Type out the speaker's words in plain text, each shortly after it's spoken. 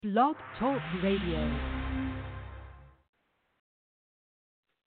Blog Talk Radio.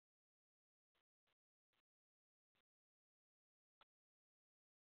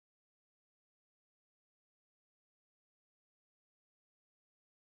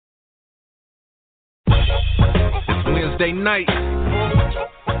 It's Wednesday night,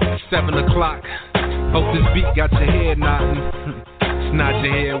 7 o'clock. Hope this beat got your head nodding. It's not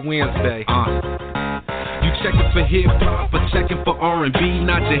your head Wednesday. You checking for hip-hop or checking for R&B?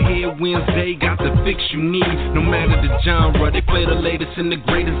 Not your head Wednesday, got the fix you need. No matter the genre, they play the latest and the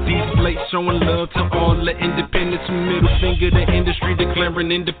greatest. These plates showing love to all the independents. Middle finger to industry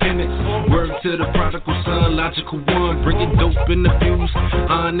declaring independence. Word to the prodigal son, logical one. Bringing dope interviews,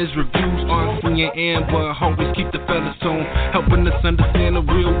 honest reviews. RC and Amber always keep the fellas tone, helping us understand a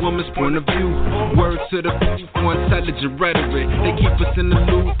real woman's point of view. Word to the people, intelligent rhetoric. They keep us in the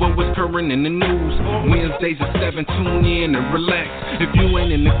loop, but what's current in the news. Wednesdays at 7, tune in and relax. If you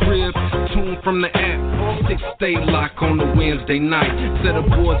ain't in the crib, tune from the app. 6, stay locked on the Wednesday night. Set up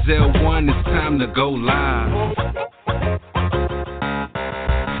boards L1, it's time to go live.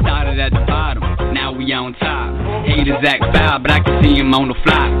 Started at the bottom, now we on top. Haters act foul, but I can see him on the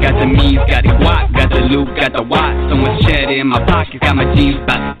flop. Got the means, got the guap, got the loot, got the watch. So much cheddar in my pocket, got my jeans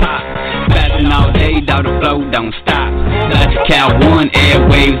about to pop. Spazzing all day, dog, the flow don't stop. Reddchild 1,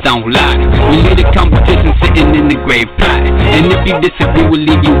 airwaves on lock. We lead the competition sitting in the grave plot. And if you disagree, we'll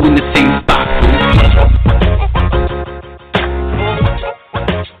leave you in the same spot.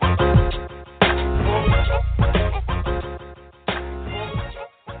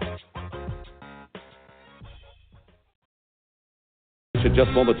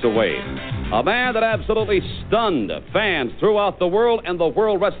 Just moments away. A man that absolutely stunned fans throughout the world and the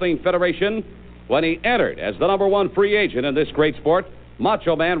World Wrestling Federation when he entered as the number one free agent in this great sport.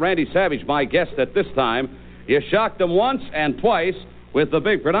 Macho Man Randy Savage, my guest at this time. You shocked him once and twice with the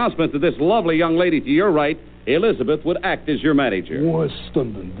big pronouncement that this lovely young lady to your right, Elizabeth, would act as your manager. Oh, I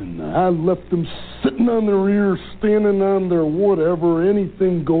stunned them, didn't I? I left them sitting on their ears, standing on their whatever,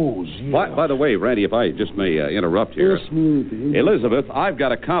 anything goes. Yeah. By the way, Randy, if I just may interrupt here. Ask me anything. Elizabeth, I've got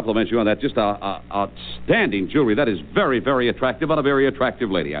to compliment you on that. Just outstanding jewelry. That is very, very attractive on a very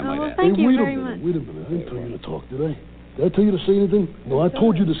attractive lady, I might add. Thank you very much. Wait a minute. I didn't tell you to talk, did I? Did I tell you to say anything? No, I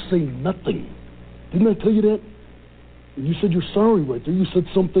told you to say nothing. Didn't I tell you that? And you said you're sorry right there. You said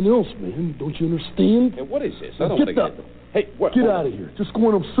something else, man. Don't you understand? Hey, what is this? Now I don't get think up. Hey, get out of here. Just go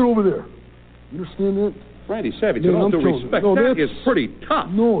on up, sit over there. You understand that? Randy Savage, Man, in all I'm due telling you. respect, No, that that's- is pretty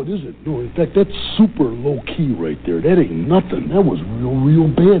tough. No, it isn't. No, in fact, that's super low-key right there. That ain't nothing. That was real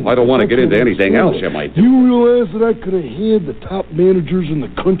bad. I don't want to get into anything else you you might do. You realize that I could have had the top managers in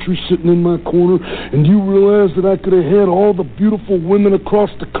the country sitting in my corner? And do you realize that I could have had all the beautiful women across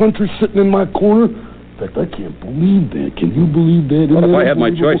the country sitting in my corner? In fact, I can't believe that. Can you believe that? Well, if I had my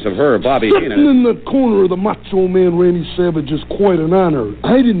choice of her or Bobby Sitting Heenan... in the corner of the Macho Man Randy Savage is quite an honor.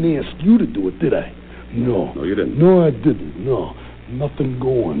 I didn't ask you to do it, did I? No. No, you didn't. No, I didn't. No. Nothing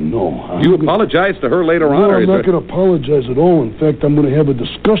going. No. You apologize to her later on? No, or I'm not going to apologize at all. In fact, I'm going to have a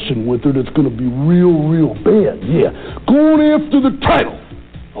discussion with her that's going to be real bad. Yeah. Going after the title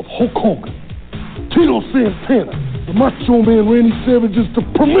of Hulk Hogan, Tito Santana, the Macho Man Randy Savage is the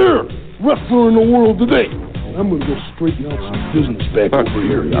premier wrestler in the world today. I'm going to go straighten out some business back over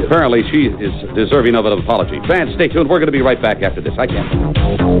here. Yeah. Apparently, she is deserving of an apology. Fans, stay tuned. We're going to be right back after this. I can't.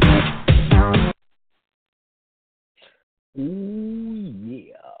 Ooh,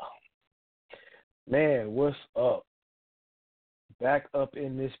 yeah. Man, what's up? Back up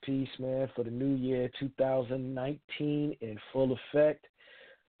in this piece, man, for the new year 2019 in full effect.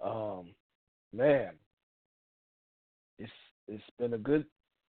 Man, it's been a good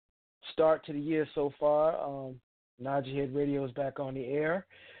start to the year so far. Najee Head Radio is back on the air.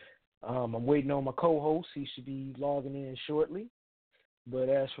 I'm waiting on my co-host. He should be logging in shortly. But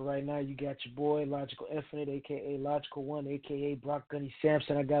as for right now, you got your boy, Logical Infinite, a.k.a. Logical One, a.k.a. Brock Gunny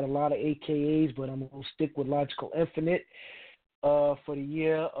Sampson. I got a lot of AKAs, but I'm going to stick with Logical Infinite for the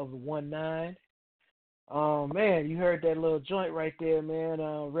year of the 1-9. Man, you heard that little joint right there, man.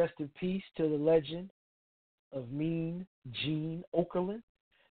 Rest in peace to the legend of Mean Gene Okerlund,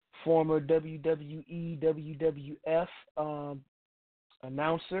 former WWE, WWF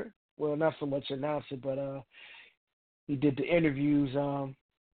announcer. Well, not so much announcer, but he did the interviews.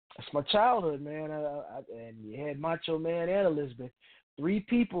 It's my childhood, man. And you had Macho Man and Elizabeth. 3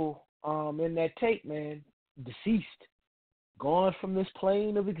 people in that tape, man, deceased, gone from this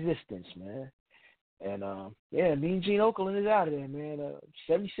plane of existence, man. And, yeah, Mean Gene Okerlund is out of there, man.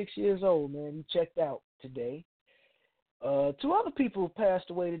 76 years old, man. He checked out today. 2 other people passed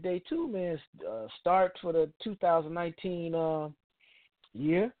away today, too, man. Start for the 2019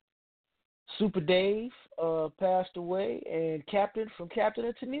 year. Super Dave passed away, and Captain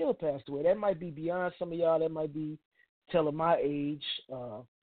and Tennille passed away. That might be beyond some of y'all. That might be telling my age.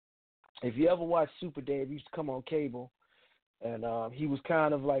 If you ever watched Super Dave, he used to come on cable, and he was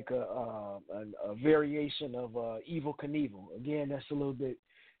kind of like a variation of Evel Knievel. Again, that's a little bit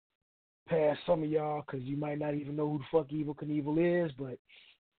past some of y'all because you might not even know who the fuck Evel Knievel is, but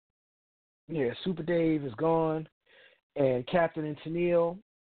yeah, Super Dave is gone, and Captain and Tennille,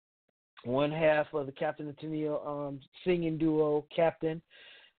 one half of the Captain and Tennille singing duo, Captain,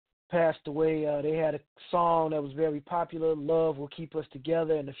 passed away. They had a song that was very popular, Love Will Keep Us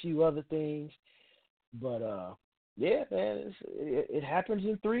Together, and a few other things. But, yeah, man, it happens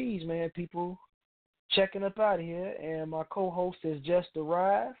in threes, man. People checking up out of here. And my co-host has just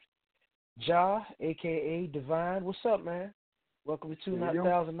arrived, Ja, a.k.a. Divine. What's up, man? Welcome to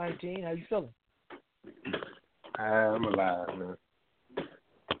 2019. How you feeling? I'm alive, man.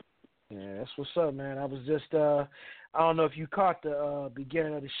 Yeah, that's what's up, man. I was just, I don't know if you caught the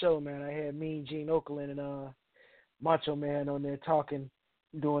beginning of the show, man. I had Mean Gene Okerlund and Macho Man on there talking,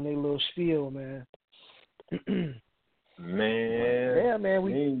 doing their little spiel, man. Man. Yeah, man.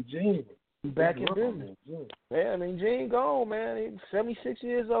 Mean Gene. Back in business. Yeah, I mean, Gene gone, man. He's 76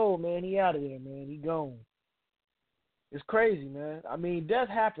 years old, man. He out of there, man. He gone. It's crazy, man. I mean, death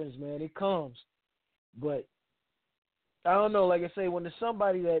happens, man. It comes. But I don't know, like I say, when there's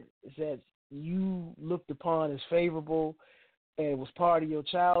somebody that you looked upon as favorable and was part of your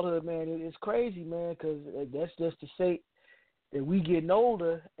childhood, man, it's crazy, man, because that's just to say that we getting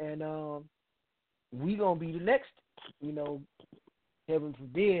older and we going to be the next, you know, heaven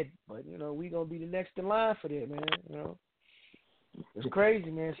forbid, but, you know, we going to be the next in line for that, man, you know. It's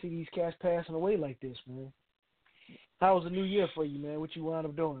crazy, man, see these cats passing away like this, man. How was the new year for you, man? What you wound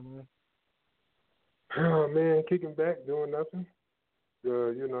up doing, man? Oh, man, kicking back, doing nothing.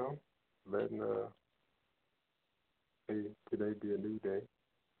 You know, letting today be a new day.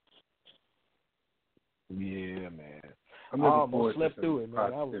 Yeah, man. I'm I almost slept through it,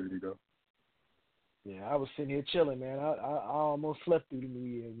 man. I was sitting here chilling, man. I almost slept through the New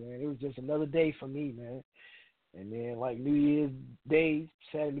Year, man. It was just another day for me, man. And then, like, New Year's Day,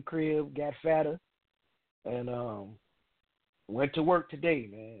 sat in the crib, got fatter, and went to work today,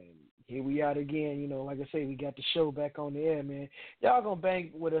 man. Here we are again, you know, like I say, we got the show back on the air, man. Y'all gonna bang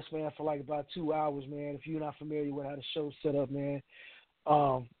with us, man, for like about 2 hours, man. If you're not familiar with how the show's set up, man.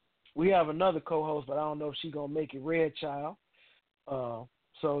 We have another co-host, but I don't know if she's gonna make it, Reddchild.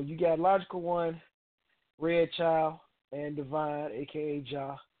 So you got Logical One, Reddchild, and Divine, a.k.a.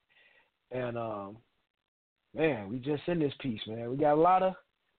 Ja. And, man, we just in this piece, man. We got a lot of,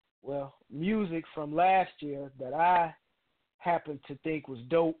 music from last year that I happened to think was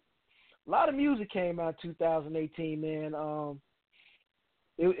dope. A lot of music came out in 2018, man.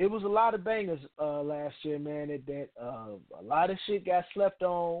 It was a lot of bangers last year, man. That a lot of shit got slept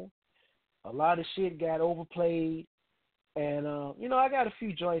on. A lot of shit got overplayed. And, you know, I got a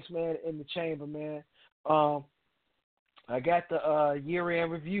few joints, man, in the chamber, man. I got the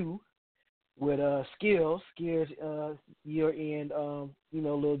year-end review with Skills year-end, you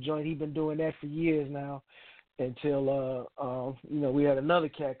know, little joint. He been doing that for years now. Until you know, we had another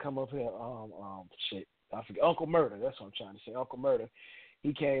cat come up here. I forget, Uncle Murder. That's what I'm trying to say. Uncle Murder.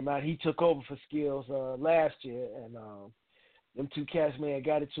 He came out. He took over for Skills last year, and them two cats, man,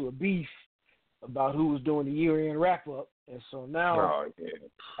 got into a beef about who was doing the year-end wrap-up, and so now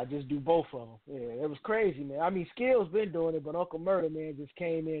I just do both of them. Yeah, it was crazy, man. I mean, Skills been doing it, but Uncle Murder, man, just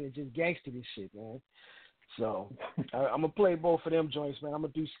came in and just gangstered this shit, man. So I'm gonna play both of them joints, man. I'm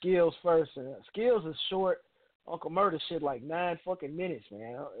gonna do Skills first. Skills is short. Uncle Murder shit like 9 fucking minutes,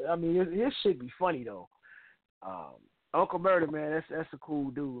 man. I mean, his shit be funny though. Uncle Murder, man, that's a cool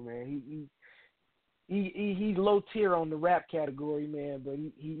dude, man. He's low tier on the rap category, man, but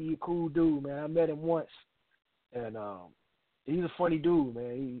he a cool dude, man. I met him once, and he's a funny dude,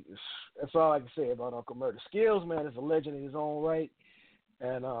 man. That's all I can say about Uncle Murder. Skills, man, is a legend in his own right,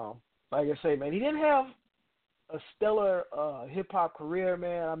 and like I say, man, he didn't have a stellar hip hop career,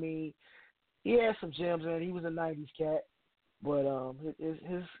 man. I mean, he had some gems, man. He was a 90s cat, but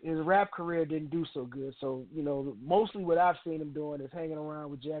his rap career didn't do so good. So, you know, mostly what I've seen him doing is hanging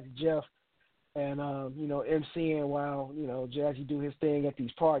around with Jazzy Jeff and, you know, MCing while, you know, Jazzy do his thing at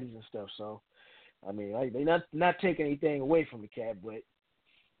these parties and stuff. So, I mean, like, they not taking anything away from the cat, but,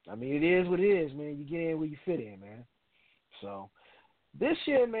 I mean, it is what it is, man. You get in where you fit in, man. So, this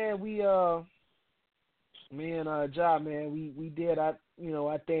year, man, me and Ja, man, we did our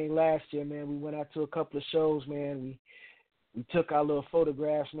thing last year, man. We went out to a couple of shows, man. We took our little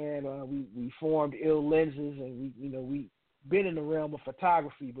photographs, man. We formed Ill Lenses, and we been in the realm of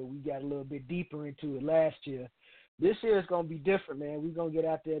photography, but we got a little bit deeper into it last year. This year is going to be different, man. We're going to get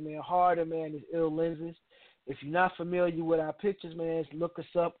out there, man, harder, man, is Ill Lenses. If you're not familiar with our pictures, man, look us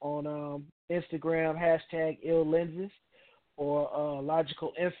up on Instagram, hashtag Ill Lenses, or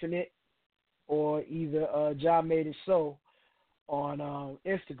Logical Infinite, or either Ja Made It So on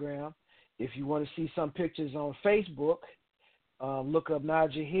Instagram. If you want to see some pictures on Facebook, look up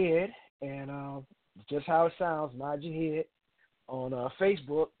Nod Your Head, and just how it sounds, Nod Your Head on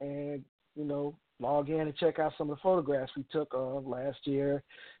Facebook, and, you know, log in and check out some of the photographs we took last year,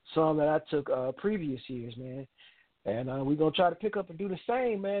 some that I took previous years, man. And we're going to try to pick up and do the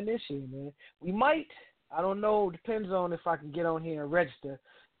same, man, this year, man. We might. I don't know. Depends on if I can get on here and register.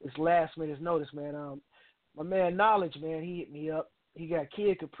 It's last minute notice, man. My man Knowledge, man, he hit me up. He got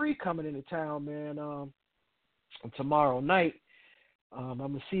Kid Capri coming into town, man, tomorrow night. I'm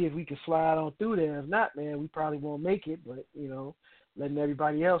going to see if we can slide on through there. If not, man, we probably won't make it. But, you know, letting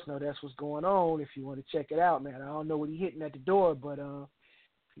everybody else know that's what's going on if you want to check it out, man. I don't know what he's hitting at the door, but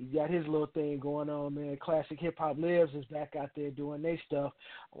he's got his little thing going on, man. Classic Hip Hop Lives is back out there doing their stuff.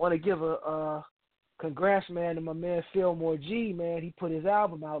 I want to give a congrats, man, to my man Fillmore G, man. He put his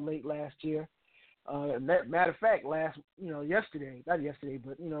album out late last year. Matter of fact, not yesterday,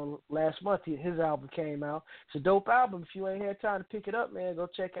 but, you know, last month his album came out. It's a dope album. If you ain't had time to pick it up, man, go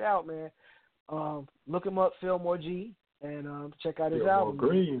check it out, man. Look him up, Fillmore G, and check out his album. Fillmore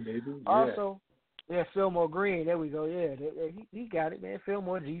Green, baby. Yeah. Also, Fillmore Green. There we go. Yeah, he got it, man.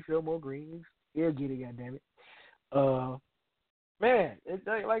 Fillmore G, Fillmore Green. He'll get it, goddammit. Man,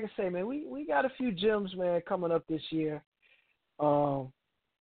 like I say, man, we got a few gems, man, coming up this year. I'm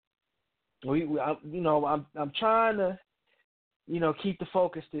trying to, you know, keep the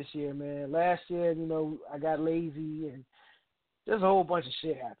focus this year, man. Last year, you know, I got lazy and there's a whole bunch of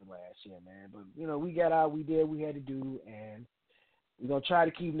shit happened last year, man. But, you know, we got out, we did what we had to do, and we're going to try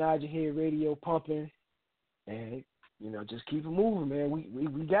to keep Nod Your Head Radio pumping and, you know, just keep it moving, man.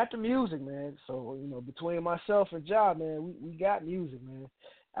 We got the music, man. So, you know, between myself and Ja, man, we got music, man.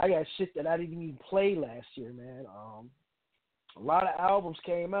 I got shit that I didn't even play last year, man. A lot of albums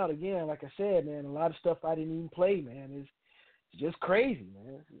came out. Again, like I said, man, a lot of stuff I didn't even play, man. It's just crazy,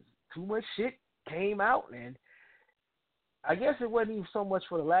 man. Too much shit came out, and I guess it wasn't even so much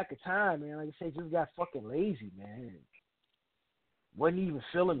for the lack of time, man. Like I said, just got fucking lazy, man. Wasn't even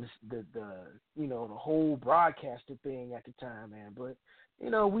feeling the you know, the whole broadcaster thing at the time, man. But, you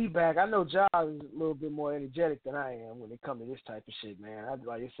know, we back. I know Ja is a little bit more energetic than I am when it comes to this type of shit, man.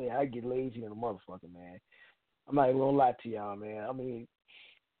 Like I say, I get lazy than a motherfucker, man. I'm not even gonna lie to y'all, man. I mean,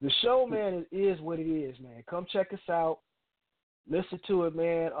 the show, man, is what it is, man. Come check us out. Listen to it,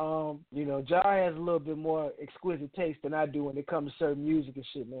 man. You know, Ja has a little bit more exquisite taste than I do when it comes to certain music and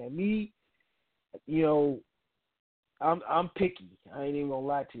shit, man. Me, you know, I'm picky. I ain't even gonna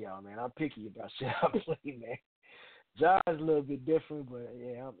lie to y'all, man. I'm picky about shit I play, man. Ja is a little bit different, but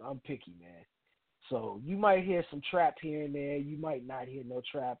yeah, I'm picky, man. So you might hear some trap here and there. You might not hear no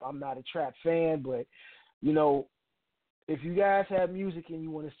trap. I'm not a trap fan, but, you know, if you guys have music and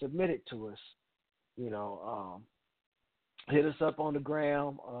you want to submit it to us, you know, hit us up on the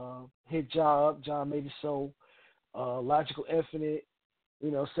gram. Hit Ja up, Ja Made It So, Logical Infinite. You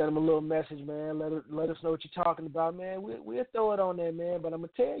know, send them a little message, man. Let us know what you're talking about, man. We'll throw it on there, man. But I'm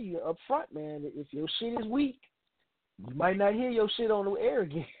going to tell you up front, man, if your shit is weak, you might not hear your shit on the air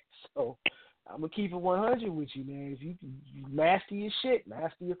again. So I'm going to keep it 100 with you, man. If you master your shit,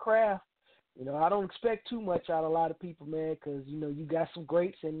 master your craft, you know, I don't expect too much out of a lot of people, man, because, you know, you got some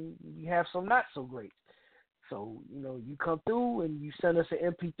greats and you have some not so great. So, you know, you come through and you send us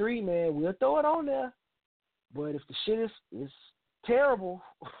an MP3, man, we'll throw it on there. But if the shit is terrible,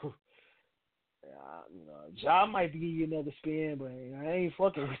 you know, Ja might give you another spin, but you know, I ain't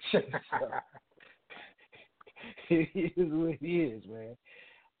fucking with you. So. It is what it is, man.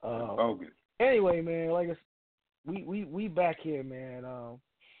 Anyway, man, like we back here, man.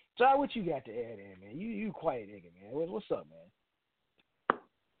 Ja, what you got to add in, man? You quiet nigga, man. What's up, man?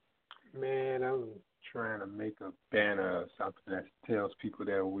 Man, I'm trying to make a banner or something that tells people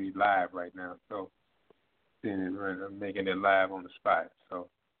that we live right now. So I'm making it live on the spot. So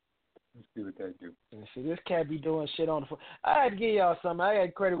let's see what that do. And see, this cat be doing shit on the phone. I had to give y'all something. I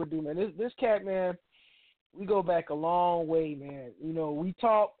had credit with you, man. This cat, man, we go back a long way, man. You know, we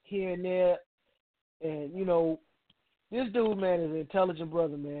talk here and there, and, you know, this dude, man, is an intelligent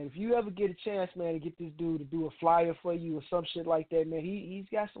brother, man. If you ever get a chance, man, to get this dude to do a flyer for you or some shit like that, man, he's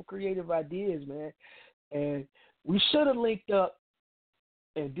got some creative ideas, man. And we should have linked up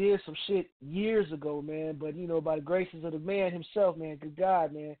and did some shit years ago, man. But, you know, by the graces of the man himself, man, good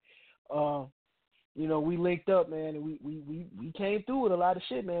God, man, we linked up, man, and we came through with a lot of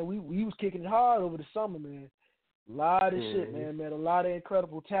shit, man. We was kicking it hard over the summer, man. A lot of shit, man. Met a lot of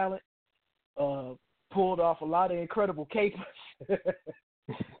incredible talent. Pulled off a lot of incredible capers.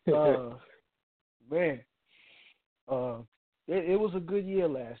 Man, it was a good year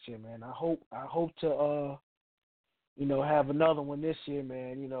last year, man. I hope to have another one this year,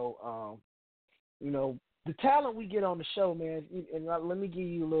 man. The talent we get on the show, man. And let me give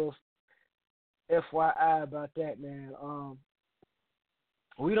you a little FYI about that, man.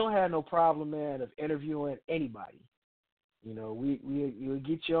 We don't have no problem, man, of interviewing anybody. We'll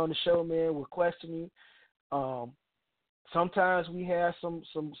get you on the show, man. We'll question you. Sometimes we have some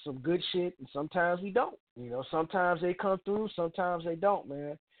good shit, and sometimes we don't. Sometimes they come through, sometimes they don't,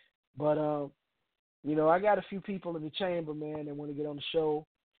 man. But I got a few people in the chamber, man, that want to get on the show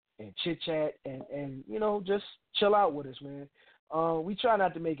and chit chat and just chill out with us, man. We try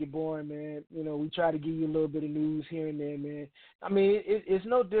not to make it boring, man. We try to give you a little bit of news here and there, man. I mean, it's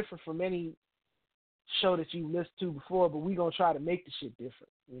no different from any show that you listened to before, but we gonna try to make the shit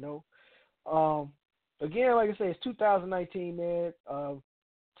different, Again, like I say, it's 2019, man.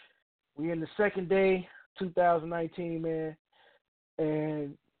 We're in the second day, 2019, man,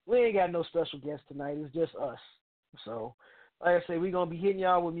 and we ain't got no special guests tonight. It's just us. So, like I say, we're gonna be hitting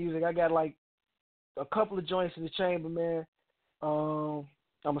y'all with music. I got like a couple of joints in the chamber, man. I'm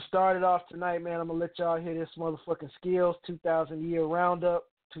gonna start it off tonight, man. I'm gonna let y'all hear this motherfucking Skills 2000 year roundup,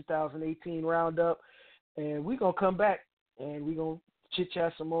 2018 roundup, and we're gonna come back and we're gonna chit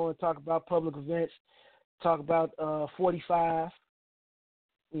chat some more and talk about public events, talk about 45,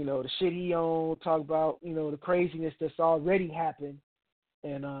 the shit he on, talk about the craziness that's already happened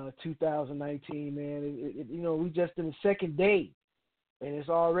in 2019, man. We just in the second day, and it's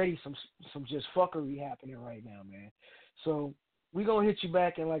already some just fuckery happening right now, man. So we're going to hit you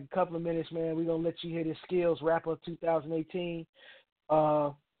back in like a couple of minutes, man. We're going to let you hear this Skills wrap up 2018.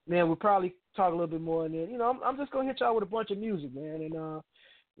 Man, we'll probably talk a little bit more, and then, I'm just going to hit y'all with a bunch of music, man, and,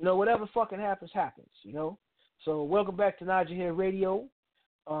 whatever fucking happens. So welcome back to Najee Head Radio.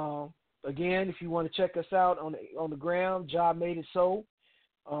 Again, if you want to check us out on the ground, Job Made It So,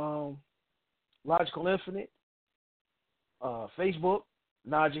 Logical Infinite, Facebook,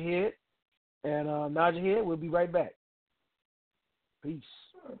 Najee Head, and Najee Head. We'll be right back. Peace.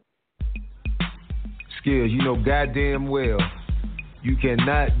 Skills, goddamn well, you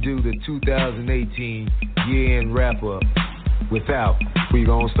cannot do the 2018 year-end wrap-up without we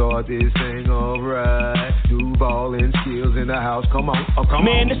gonna start this thing alright. Duval and Skills in the house, come on,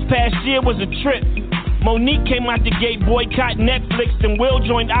 Man, this past year was a trip. Monique came out the gate, boycott Netflix, and Will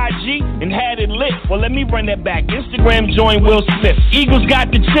joined IG and had it lit. Well, let me run that back. Instagram joined Will Smith. Eagles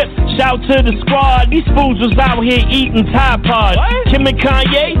got the chip. Shout to the squad. These fools was out here eating Tide Pods. Kim and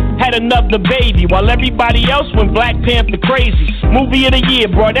Kanye had another baby, while everybody else went Black Panther crazy. Movie of the year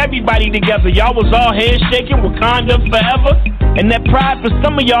brought everybody together. Y'all was all head shaking, Wakanda forever. And that pride for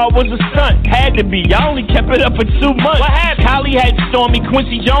some of y'all was a stunt. Had to be. Y'all only kept it up for 2 months. What happened? Holly had Stormy.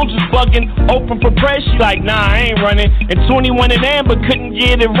 Quincy Jones was bugging. Open for press. She like, nah, I ain't running. And 21 and Amber couldn't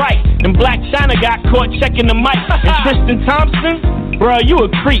get it right. And Black China got caught checking the mic. And Tristan Thompson, bruh, you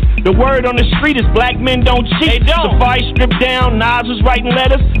a creep. The word on the street is black men don't cheat. They don't. Safari stripped down. Nas was writing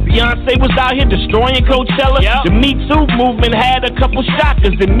letters. Beyonce was out here destroying Coachella. Yep. The Me Too movement had a couple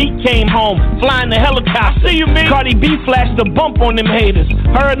shockers. And Meek came home flying the helicopter. See you, me. Cardi B flashed a bump on them haters.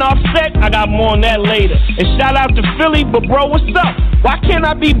 Her and Offset, I got more on that later. And shout out to Philly, but bro, what's up? Why can't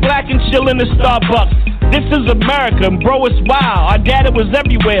I be black and chill in the Starbucks? This is America, and bro, it's wild. Our data was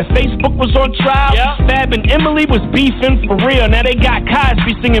everywhere. Facebook was on trial. Yep. Fab and Emily was beefing for real. Now they got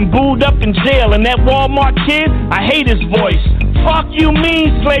Cosby singing Booed Up in jail. And that Walmart kid, I hate his voice. Fuck you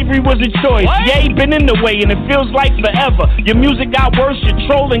mean slavery was a choice. What? Yeah, he been in the way, and it feels like forever. Your music got worse, your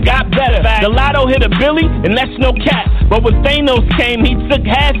trolling got better. The lotto hit a Billy, and that's no cap. But when Thanos came, he took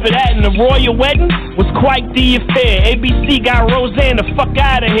half of that, and the royal wedding was quite the affair. ABC got Roseanne the fuck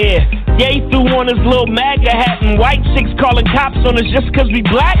out of here. Ye threw on his little MAGA hat, and white chicks calling cops on us just cause we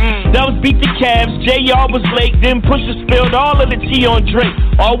black. Dubs beat the Cavs, JR was late, then Pusha spilled all of the tea on Drake.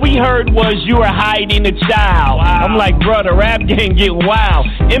 All we heard was you were hiding a child. Wow. I'm like, bro, the rap game get wild.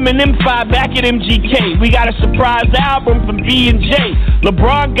 Eminem 5 back at MGK. We got a surprise album from B&J.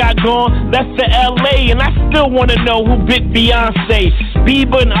 LeBron got gone, left for LA, and I still wanna know who bit Beyonce.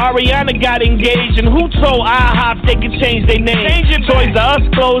 Bieber and Ariana got engaged, and who told IHOP they could change their name? Toys R Us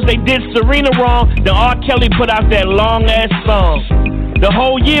closed, they did Serena wrong. Then R. Kelly put out that long ass song. The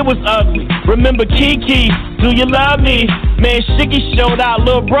whole year was ugly. Remember Kiki, do you love me? Man, Shiggy showed out,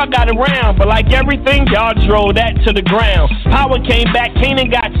 Lil' Bruh got around, but like everything, y'all drove that to the ground. Power came back, Kanan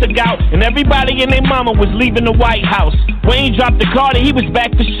got took out, and everybody and their mama was leaving the White House. Wayne dropped the Cardi, he was back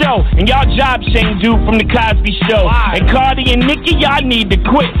for show, and y'all job shamed dude from the Cosby Show. And Cardi and Nicki, y'all need to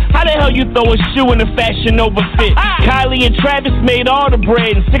quit. How the hell you throw a shoe in a Fashion Nova fit? Kylie and Travis made all the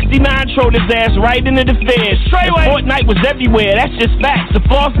bread, and 69 trolled his ass right into the feds. And Fortnite was everywhere, that's just facts. The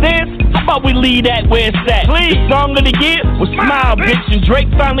false dance, how about we leave that where it's at? Please. The song of the year was Smile, bitch, and Drake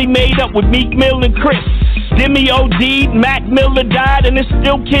finally made up with Meek Mill and Chris. Demi OD'd, Mac Miller died, and there's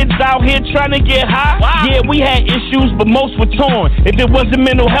still kids out here trying to get high. Wow. Yeah, we had issues, but most were torn. If it wasn't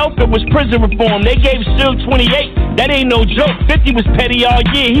mental health, it was prison reform. They gave Suge 28, that ain't no joke. 50 was petty all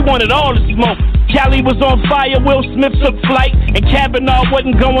year, he wanted all the smoke. Cali was on fire, Will Smith took flight, and Kavanaugh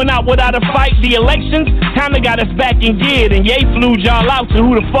wasn't going out without a fight. The elections kinda got us back in gear, and Ye flew y'all out to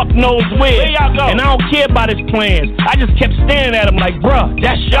who the fuck knows where. Y'all go? And I don't care about his plans, I just kept staring at him like, bruh,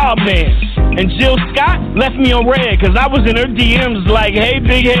 that's y'all man. And Jill Scott left me on red, cause I was in her DMs like, hey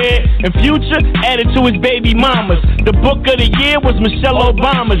big head. And Future added to his baby mamas. The book of the year was Michelle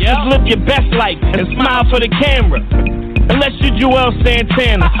Obama's. Just live your best life and smile for the camera. Unless you're Joel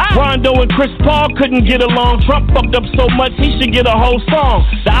Santana. Rondo and Chris Paul couldn't get along. Trump fucked up so much he should get a whole song.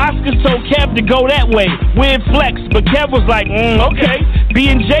 The Oscars told Kev to go that way. Weird flex, but Kev was like, okay.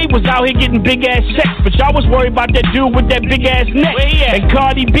 B&J was out here getting big ass checks, but y'all was worried about that dude with that big ass neck. And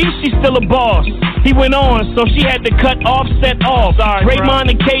Cardi B, she's still a boss. He went on, so she had to cut Offset off. Sorry,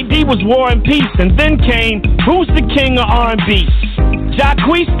 Draymond and KD was War and Peace, and then came, who's the king of R&B?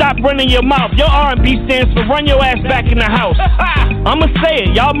 Jacquees, stop running your mouth. Your R&B stands for run your ass back in the house. I'ma say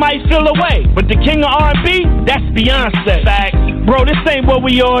it, y'all might feel away, but the king of R&B, that's Beyonce. Facts. Bro, this ain't what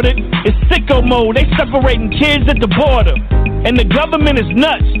we ordered. It's sicko mode. They separating kids at the border, and the government is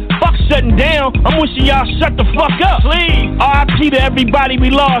nuts. Fuck shutting down. I'm wishing y'all shut the fuck up. Please. R.I.P. to everybody we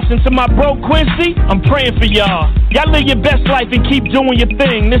lost, and to my bro Quincy, I'm praying for y'all. Y'all live your best life and keep doing your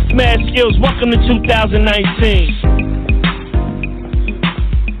thing. This Mad Skills. Welcome to 2019.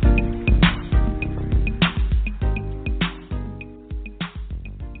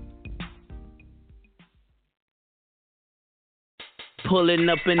 Pulling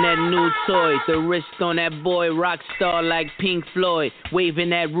up in that new toy, the wrist on that boy, rock star like Pink Floyd,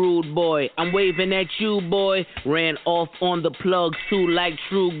 waving at rude boy, I'm waving at you boy, ran off on the plugs too like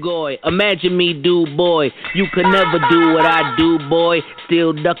True Goy, imagine me do boy, you could never do what I do boy,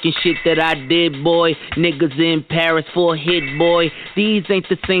 still ducking shit that I did boy, niggas in Paris for a hit boy, these ain't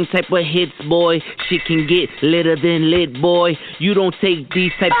the same type of hits boy, shit can get litter than lit boy, you don't take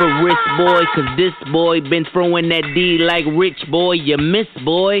these type of risks boy, cause this boy been throwing that D like Rich boy, you miss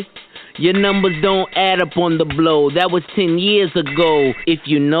boy, your numbers don't add up on the blow. That was 10 years ago. If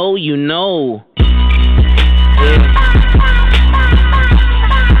you know, you know. Yeah.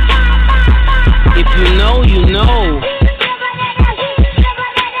 If you know, you know.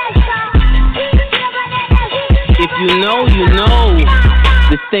 If you know, you know.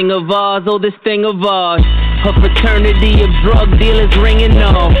 This thing of ours, oh this thing of ours. Her fraternity of drug dealers ringing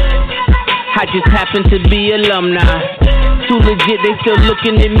off. I just happen to be alumni. Too legit, they still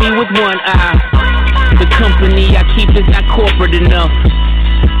looking at me with one eye. The company I keep is not corporate enough.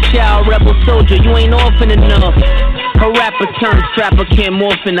 Child rebel soldier, you ain't orphan enough. A rapper turned trapper can't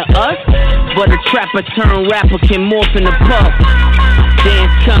morph into us, but a trapper turned rapper can morph into puff.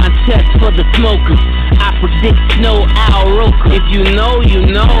 Dance contest for the smokers. I predict snow, Al Roker. If you know, you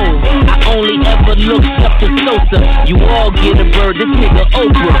know. I only ever looked up to Sosa. You all get a bird, this nigga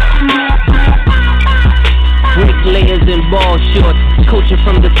Oprah. Bricklayers in ball shorts, coaching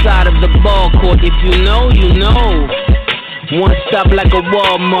from the side of the ball court. If you know, you know. One stop like a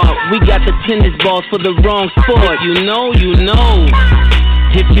Walmart. We got the tennis balls for the wrong sport. If you know, you know.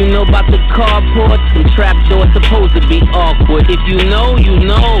 If you know about the carports and trapdoors supposed to be awkward. If you know, you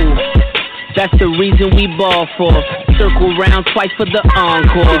know. That's the reason we ball for. Circle round twice for the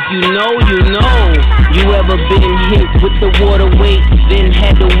encore. If you know, you know. You ever been hit with the water weight, then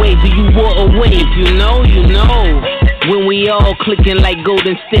had to wait till you wore away. If you know, you know. When we all clicking like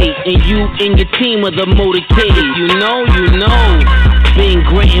Golden State, and you and your team are the motorcade. If you know, you know. Been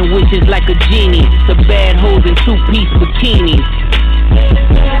granting wishes like a genie. The bad hoes in two-piece bikinis.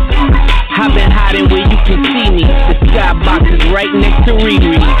 I've been hiding where you can see me. The skybox is right next to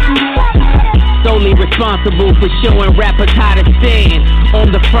Riri. Solely responsible for showing rappers how to stand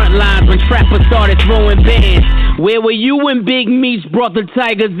on the front lines when trappers started throwing bands. Where were you when Big Meats brought the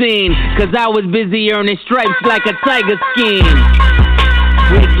Tigers in? Cause I was busy earning stripes like a tiger skin.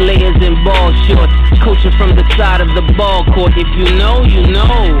 Bricklayers in ball shorts, coaching from the side of the ball court. If you know, you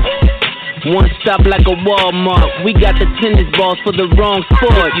know. One stop like a Walmart. We got the tennis balls for the wrong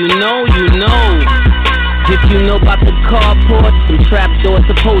sport. You know. If you know about the carport, some trapdoors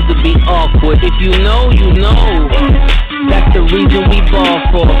supposed to be awkward. If you know. That's the reason we ball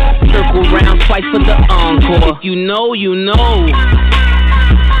for. Circle round twice for the encore. If you know.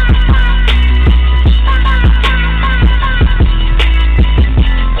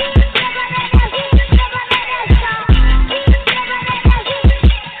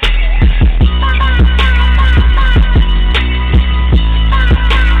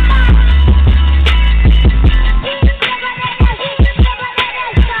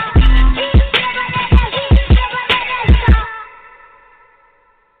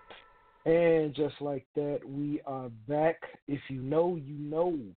 And just like that, we are back. If you know, you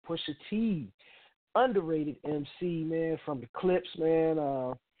know. Pusha T, underrated MC, man, from the Clips, man.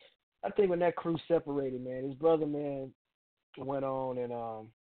 I think when that crew separated, man, his brother, man, went on and,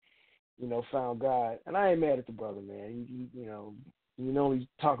 found God. And I ain't mad at the brother, man. He only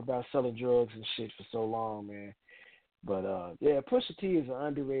talk about selling drugs and shit for so long, man. But, Pusha T is an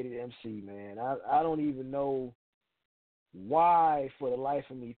underrated MC, man. I don't even know why, for the life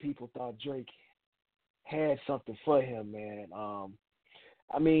of me, people thought Drake had something for him, man.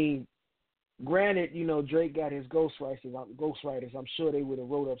 I mean, granted, Drake got his ghostwriters. I'm sure they would have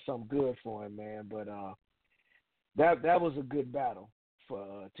wrote up something good for him, man. But that was a good battle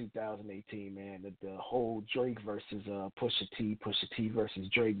for 2018, man. The whole Drake versus Pusha T versus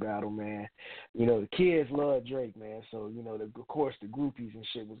Drake battle, man. The kids love Drake, man. So of course the groupies and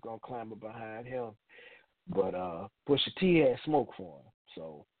shit was gonna clamor behind him. But Pusha T had smoke for him,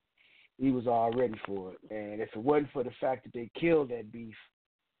 so he was all ready for it. And if it wasn't for the fact that they killed that beef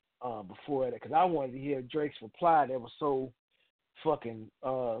before that, because I wanted to hear Drake's reply that was so fucking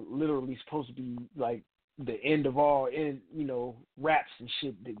literally supposed to be like the end of all raps and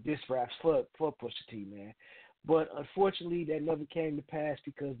shit, diss raps for Pusha T, man. But unfortunately, that never came to pass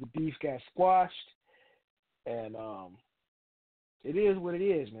because the beef got squashed, and it is what it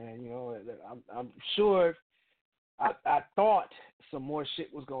is, man. I'm sure. I thought some more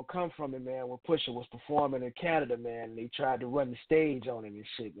shit was gonna come from it, man. When Pusha was performing in Canada, man, and they tried to run the stage on him and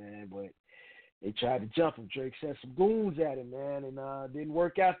shit, man. But they tried to jump him. Drake sent some goons at him, man, and didn't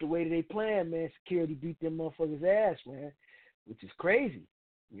work out the way that they planned, man. Security beat them motherfuckers' ass, man, which is crazy.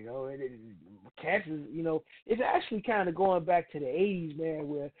 Cats is, it's actually kind of going back to the 80s, man,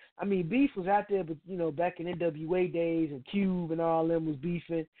 where, I mean, beef was out there, but, back in NWA days and Cube and all them was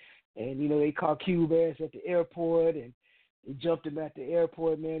beefing, and, they caught Cube ass at the airport, and they jumped him at the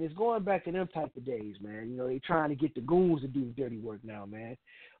airport, man. It's going back to them type of days, man. They trying to get the goons to do the dirty work now, man.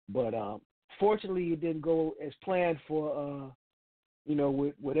 But fortunately, it didn't go as planned for,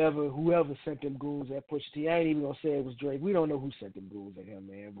 with whoever sent them goons at Pusha T. I ain't even gonna say it was Drake. We don't know who sent them goons at him,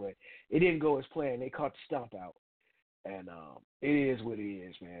 man. But it didn't go as planned. They caught the stump out, and it is what it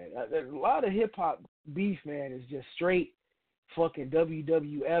is, man. A lot of hip hop beef, man, is just straight fucking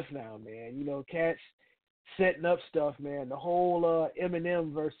WWF now, man. Cats setting up stuff, man. The whole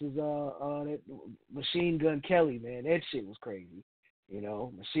Eminem versus that Machine Gun Kelly, man. That shit was crazy.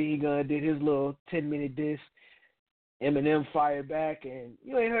 Machine Gun did his little 10-minute diss. Eminem fired back, and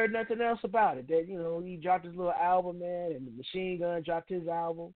you ain't heard nothing else about it. That he dropped his little album, man, and the Machine Gun dropped his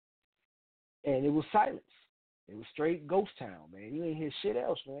album, and it was silence. It was straight ghost town, man. You ain't hear shit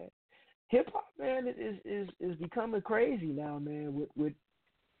else, man. Hip hop, man, is becoming crazy now, man. With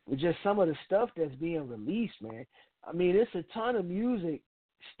just some of the stuff that's being released, man. I mean, it's a ton of music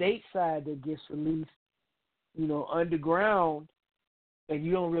stateside that gets released, underground, and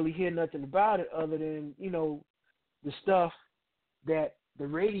you don't really hear nothing about it other than the stuff that the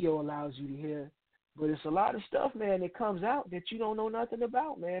radio allows you to hear. But it's a lot of stuff, man, that comes out that you don't know nothing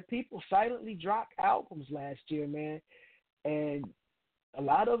about, man. People silently dropped albums last year, man, and a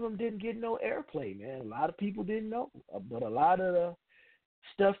lot of them didn't get no airplay, man. A lot of people didn't know. But a lot of the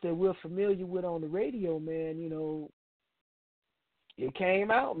stuff that we're familiar with on the radio, man, it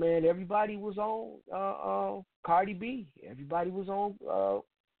came out, man. Everybody was on Cardi B. Everybody was on,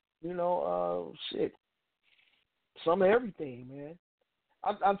 shit. Some of everything, man.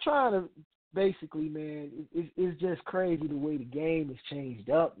 I'm trying to basically, man. It's just crazy the way the game has changed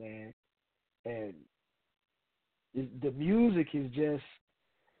up, man. And the music is just,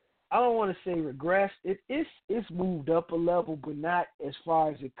 I don't want to say regressed. It's moved up a level, but not as far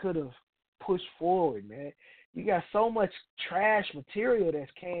as it could have pushed forward, man. You got so much trash material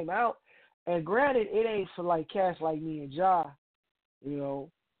that's came out, and granted, it ain't for like cats like me and Ja,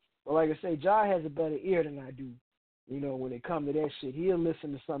 But like I say, Ja has a better ear than I do. When it comes to that shit, he'll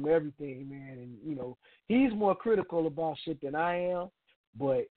listen to some of everything, man. And, he's more critical about shit than I am.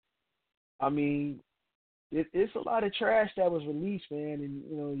 But I mean, it's a lot of trash that was released, man,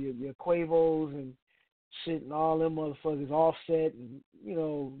 and your Quavos and shit and all them motherfuckers, Offset and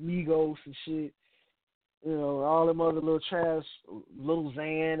Migos and shit. All them other little trash, Lil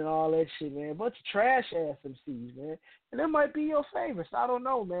Xan and all that shit, man. A bunch of trash ass MCs, man. And that might be your favorites. I don't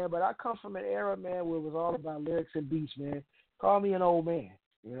know, man. But I come from an era, man, where it was all about lyrics and beats, man. Call me an old man,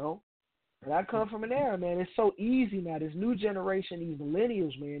 And I come from an era, man. It's so easy now. This new generation, these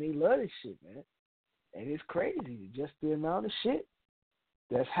millennials, man, they love this shit, man. And it's crazy, just the amount of shit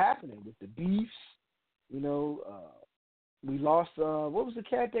that's happening with the beefs, we lost. What was the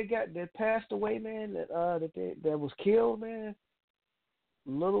cat that passed away, man? That was killed, man.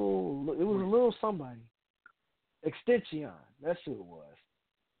 It was a little somebody. Extension. That's who it was.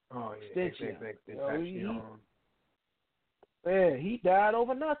 Oh yeah, Extension. He died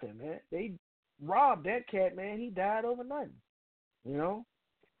over nothing, man. They robbed that cat, man. He died over nothing.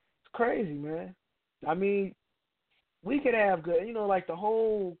 It's crazy, man. I mean, we could have good, like the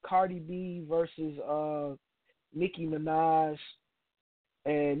whole Cardi B versus Nicki Minaj,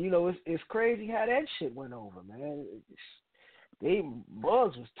 and it's crazy how that shit went over, man.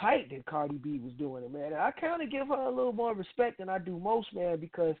 Bugs was tight that Cardi B was doing it, man. And I kind of give her a little more respect than I do most, man,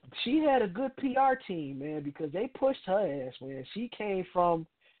 because she had a good PR team, man, because they pushed her ass, man. She came from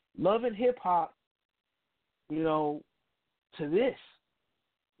loving hip hop, to this,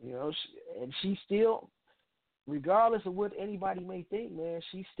 and she still, regardless of what anybody may think, man,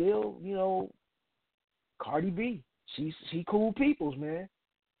 she's still, Cardi B. She cool peoples, man.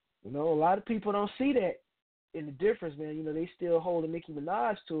 A lot of people don't see that in the difference, man. They still holding Nicki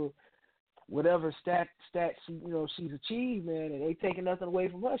Minaj to whatever stat she's achieved, man, and they taking nothing away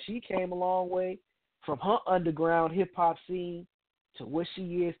from her. She came a long way from her underground hip hop scene to what she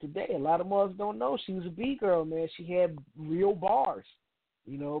is today. A lot of mothers don't know she was a B girl, man. She had real bars,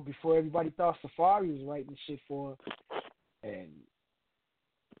 before everybody thought Safari was writing shit for her. And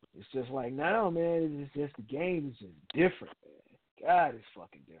it's just like now, man, it's just the game is just different, man. God, it's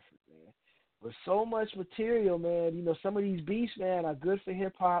fucking different, man. With so much material, man, some of these beats, man, are good for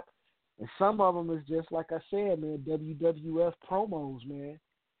hip hop, and some of them is just like I said, man, WWF promos, man.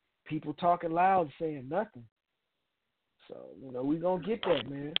 People talking loud, saying nothing. So, we gonna get that,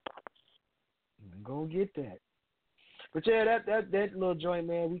 man. We gonna get that. But yeah, that little joint,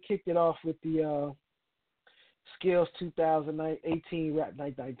 man, we kicked it off with the Skills 2018 wrap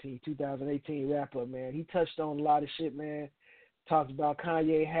up, man. He touched on a lot of shit, man. Talked about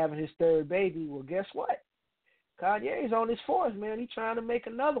Kanye having his third baby. Well, guess what? Kanye's on his fourth, man. He trying to make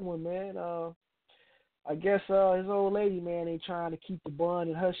another one, man. I guess his old lady, man, ain't trying to keep the bun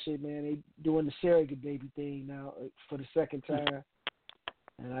and her shit, man. They doing the surrogate baby thing now for the second time.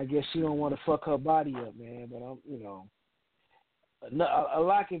 And I guess she don't want to fuck her body up, man. But a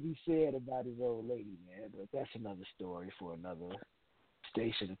lot can be said about his old lady, man, but that's another story for another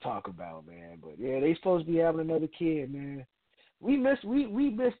station to talk about, man. But yeah, they supposed to be having another kid, man. We miss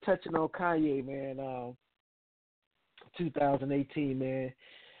touching on Kanye, man. 2018, man.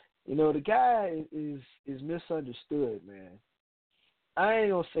 The guy is misunderstood, man. I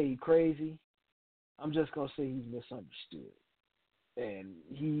ain't gonna say he's crazy. I'm just gonna say he's misunderstood, and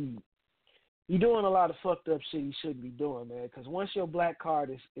he doing a lot of fucked up shit he shouldn't be doing, man, because once your black card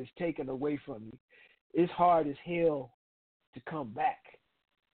is taken away from you, it's hard as hell to come back,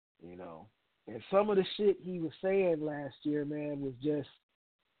 And some of the shit he was saying last year, man, was just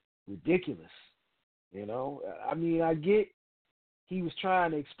ridiculous, I mean, I get he was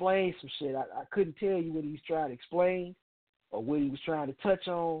trying to explain some shit. I couldn't tell you what he was trying to explain or what he was trying to touch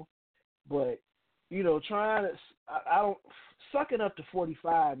on, but, trying to, I don't, sucking up to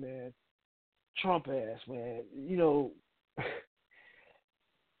 45, man, Trump ass, man.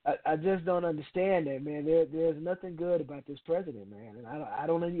 I just don't understand that, man. There's nothing good about this president, man, and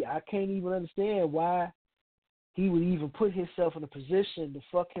I can't even understand why he would even put himself in a position to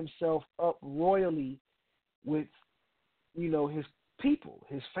fuck himself up royally with, his people,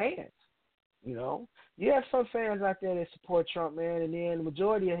 his fans. You have some fans out there that support Trump, man, and then the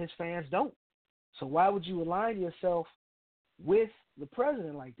majority of his fans don't. So why would you align yourself with the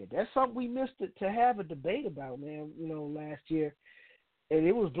president like that? That's something we missed to have a debate about, man, last year. And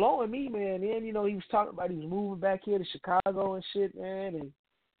it was blowing me, man. Then, he was talking about he was moving back here to Chicago and shit, man. And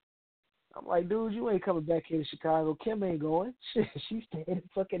I'm like, dude, you ain't coming back here to Chicago. Kim ain't going. She's staying in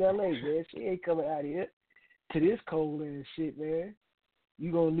fucking L.A., man. She ain't coming out here to this cold and shit, man.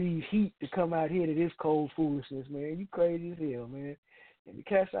 You gonna leave heat to come out here to this cold foolishness, man. You crazy as hell, man. And the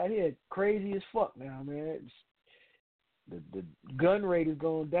cats out here crazy as fuck now, man. The gun rate is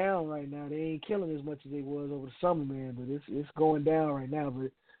going down right now. They ain't killing as much as they was over the summer, man, but it's going down right now.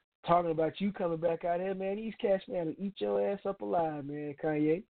 But talking about you coming back out here, man. These cats, man, will eat your ass up alive, man,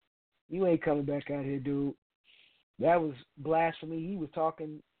 Kanye. You ain't coming back out here, dude. That was blasphemy. He was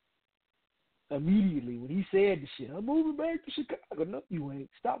talking immediately when he said the shit. I'm moving back to Chicago. No, you ain't.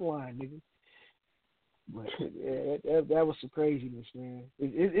 Stop lying, nigga. But yeah, that was some craziness, man.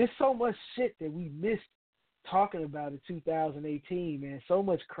 It's so much shit that we missed talking about in 2018, man. So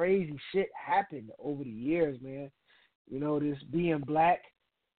much crazy shit happened over the years, man. You know, this being black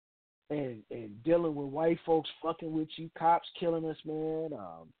and dealing with white folks fucking with you, cops killing us, man.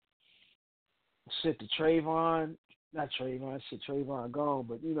 Shit, Trayvon gone,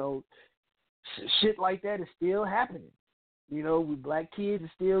 but, you know, shit like that is still happening. You know, with black kids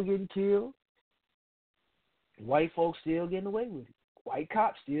are still getting killed. White folks still getting away with it. White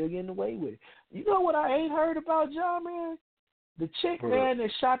cops still getting away with it. You know what I ain't heard about, John, man? The chick, man,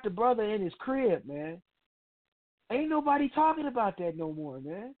 that shot the brother in his crib, man. Ain't nobody talking about that no more,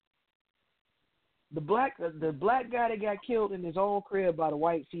 man. The black guy that got killed in his own crib by the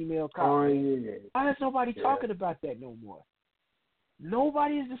white female cop. Oh, yeah. Why is nobody talking about that no more?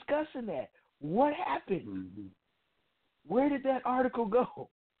 Nobody is discussing that. What happened? Mm-hmm. Where did that article go?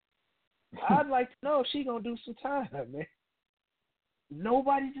 I'd like to know if she gonna do some time, man.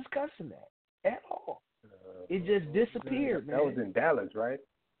 Nobody's discussing that at all. It just disappeared, man. That was in Dallas, right?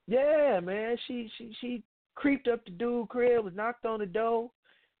 Yeah, man. She creeped up the dude's crib, was knocked on the door.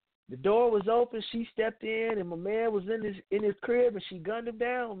 The door was open. She stepped in, and my man was in his crib, and she gunned him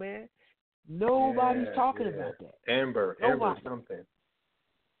down, man. Nobody's talking about that. Amber something.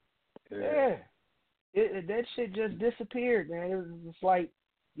 Yeah. That shit just disappeared, man. It was like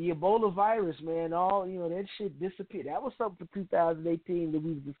the Ebola virus, man. That shit disappeared. That was something for 2018 that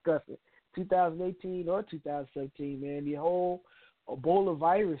we was discussing. 2018 or 2017, man. The whole Ebola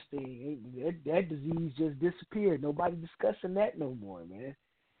virus thing, that disease just disappeared. Nobody discussing that no more, man.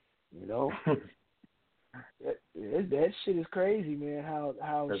 You know, that shit is crazy, man. How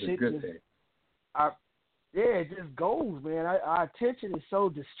That's shit a good just, thing. it just goes, man. Our attention is so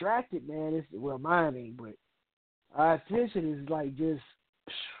distracted, man. Mine ain't, but our attention is like just.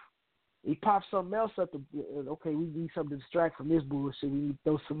 He pops something else up. Okay, we need something to distract from this bullshit. We need to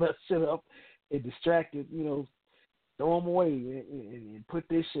throw some other shit up and distract it. You know, throw them away and put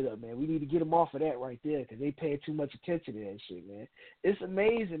this shit up, man. We need to get them off of that right there because they pay too much attention to that shit, man. It's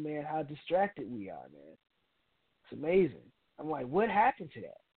amazing, man, how distracted we are, man. It's amazing. I'm like, what happened to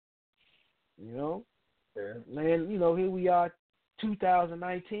that? You know? Yeah. Man, you know, here we are,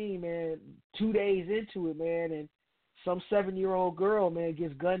 2019, man, 2 days into it, man, and some 7-year-old girl, man,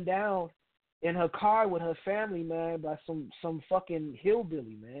 gets gunned down in her car with her family, man, by some fucking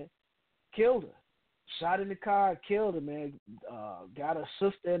hillbilly, man. Killed her. Shot in the car, killed her, man. Got her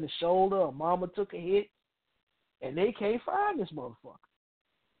sister in the shoulder. Her mama took a hit. And they can't find this motherfucker.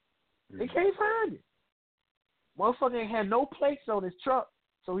 They can't find it. Motherfucker ain't had no plates on his truck,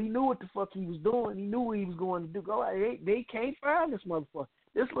 so he knew what the fuck he was doing. He knew what he was going to do. They can't find this motherfucker.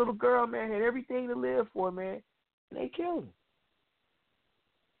 This little girl, man, had everything to live for, man. They killed him.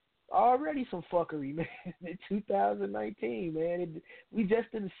 Already some fuckery, man, in 2019, man. We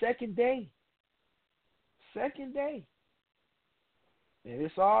just in the second day. And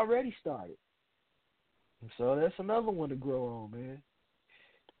it's already started. So that's another one to grow on, man.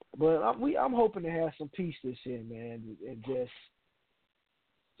 But I'm hoping to have some peace this year, man, and just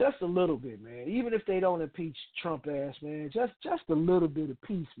a little bit, man. Even if they don't impeach Trump ass, man, just a little bit of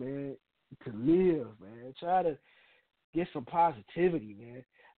peace, man, to live, man. Try to get some positivity, man.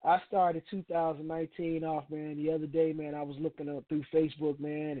 I started 2019 off, man. The other day, man, I was looking up through Facebook,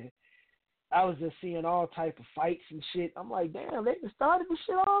 man, and I was just seeing all type of fights and shit. I'm like, damn, they started this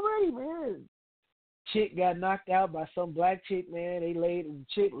shit already, man. Chick got knocked out by some black chick, man. The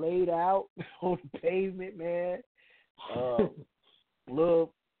chick laid out on the pavement, man.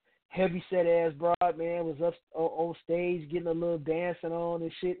 Little heavy set ass broad, man, was up on stage getting a little dancing on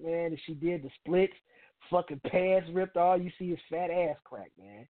and shit, man. And she did the splits. Fucking pants ripped. All you see is fat ass crack,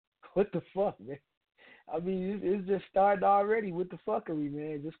 man. What the fuck, man? I mean, it's just starting already with the fuckery,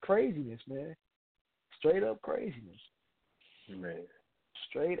 man. Just craziness, man. Straight up craziness. Man.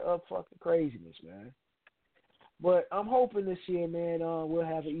 Straight up fucking craziness, man. But I'm hoping this year, man, we'll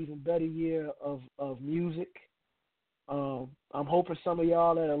have an even better year of music. I'm hoping some of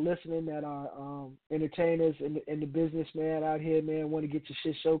y'all that are listening that are entertainers in the business, man, out here, man, want to get your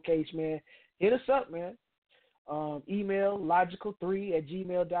shit showcased, man. Hit us up, man. Email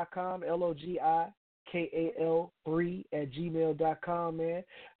logical3@gmail.com, LOGIKAL3@gmail.com, man.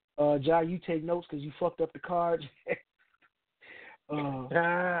 John, you take notes because you fucked up the cards.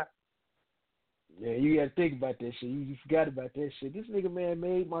 Yeah, you got to think about that shit. You forgot about that shit. This nigga, man,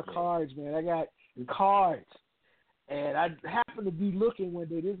 made my cards, man. I got cards. And I happened to be looking one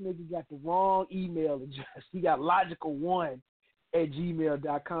day. This nigga got the wrong email address. He got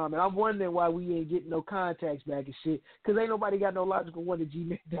logical1@gmail.com. And I'm wondering why we ain't getting no contacts back and shit. Because ain't nobody got no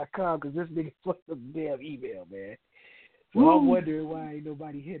logical1@gmail.com because this nigga fucked up the damn email, man. So I'm wondering why ain't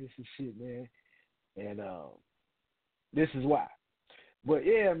nobody hit us and shit, man. And this is why. But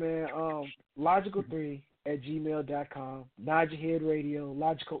yeah, man, logical3@gmail.com, Nod Your Head Radio,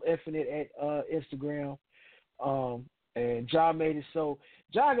 Logical Infinite at Instagram, and Ja Made It So.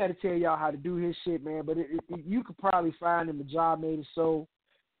 Ja got to tell y'all how to do his shit, man, but you could probably find him at Ja Made It So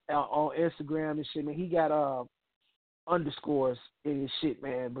on Instagram and shit, man. He got underscores in his shit,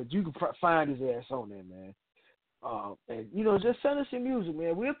 man, but you can find his ass on there, man. And, you know, just send us your music,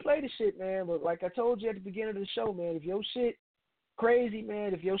 man. We'll play the shit, man, but like I told you at the beginning of the show, man, if your shit crazy,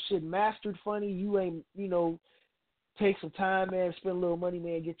 man, if your shit mastered funny, you ain't, you know, take some time, man, spend a little money,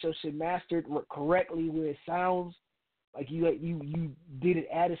 man, get your shit mastered correctly where it sounds like you did it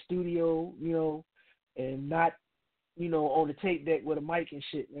at a studio, you know, and not, you know, on the tape deck with a mic and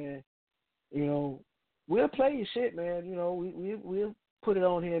shit, man. You know, we'll play your shit, man. You know, we'll put it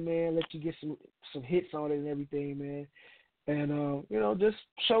on here, man, let you get some hits on it and everything, man. And, you know, just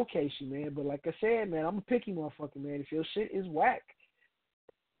showcase you, man. But like I said, man, I'm a picky motherfucker, man. If your shit is whack,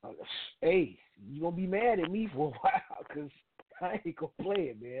 hey, you going to be mad at me for a while because I ain't going to play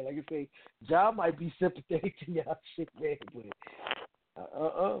it, man. Like I say, Ja might be sympathetic to y'all shit, man, but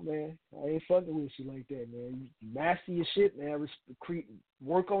man, I ain't fucking with you like that, man. You master your shit, man.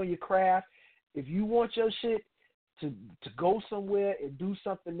 Work on your craft. If you want your shit to go somewhere and do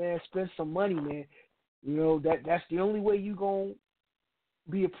something, man, spend some money, man. You know, that's the only way you going to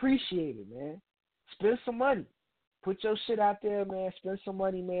be appreciated, man. Spend some money. Put your shit out there, man. Spend some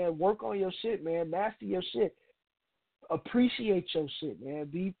money, man. Work on your shit, man. Master your shit. Appreciate your shit, man.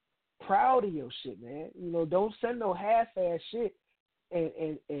 Be proud of your shit, man. You know, don't send no half-ass shit.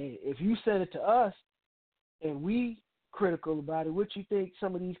 And if you send it to us and we critical about it, what you think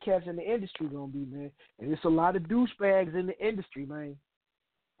some of these cats in the industry going to be, man? And it's a lot of douchebags in the industry, man.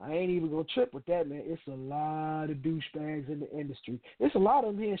 I ain't even going to trip with that, man. It's a lot of douchebags in the industry. It's a lot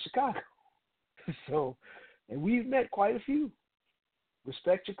of them here in Chicago. So, and we've met quite a few.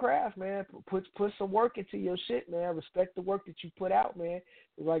 Respect your craft, man. Put some work into your shit, man. Respect the work that you put out, man.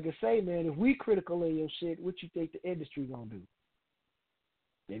 Like I say, man, if we critical of your shit, what you think the industry going to do?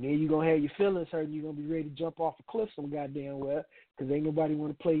 And then you're going to have your feelings hurt and you're going to be ready to jump off a cliff some goddamn well because ain't nobody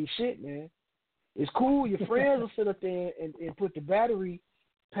want to play your shit, man. It's cool. Your friends will sit up there and put the battery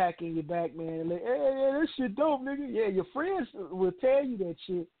pack in your back, man, and like, hey, this shit dope, nigga. Yeah, your friends will tell you that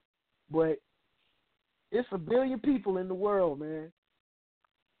shit, but it's a billion people in the world, man.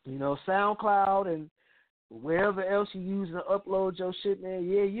 You know, SoundCloud and wherever else you use to upload your shit, man,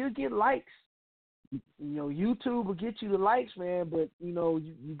 yeah, you'll get likes. You know, YouTube will get you the likes, man, but, you know,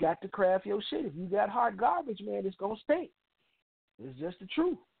 you got to craft your shit. If you got hot garbage, man, it's going to stink. It's just the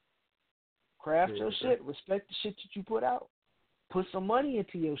truth. Craft your shit. Respect the shit that you put out. Put some money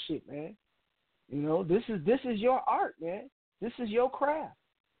into your shit, man. You know, this is your art, man. This is your craft.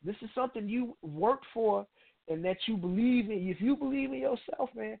 This is something you worked for and that you believe in. If you believe in yourself,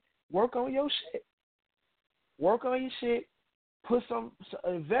 man, work on your shit. Work on your shit.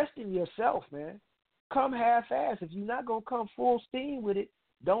 Invest in yourself, man. Come half-ass. If you're not going to come full steam with it,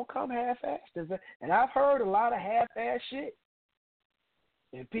 don't come half-ass. And I've heard a lot of half-ass shit.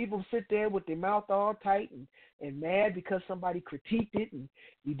 And people sit there with their mouth all tight and mad because somebody critiqued it and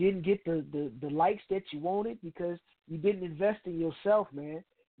you didn't get the likes that you wanted because you didn't invest in yourself, man.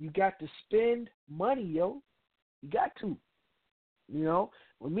 You got to spend money, yo. You got to. You know,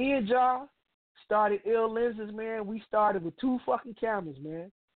 when me and Ja started Ill Lenses, man, we started with 2 fucking cameras,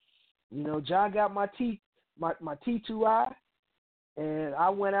 man. You know, Ja got my T2i, and I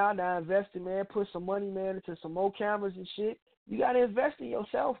went out and I invested, man, put some money, man, into some more cameras and shit. You got to invest in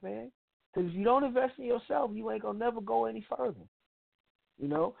yourself, man. Because if you don't invest in yourself, you ain't going to never go any further. You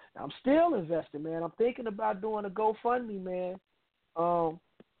know, I'm still investing, man. I'm thinking about doing a GoFundMe, man, for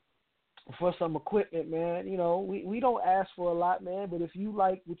some equipment, man. You know, we don't ask for a lot, man, but if you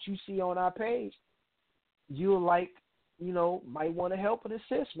like what you see on our page, you'll like, you know, might want to help and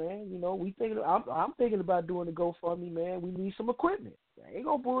assist, man. You know, I'm thinking about doing a GoFundMe, man. We need some equipment. I ain't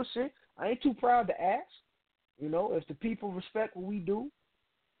gonna bullshit. I ain't too proud to ask. You know, if the people respect what we do,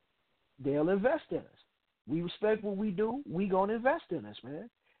 they'll invest in us. We respect what we do, we gonna invest in us, man.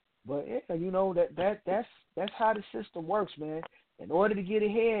 But yeah, you know, that's how the system works, man. In order to get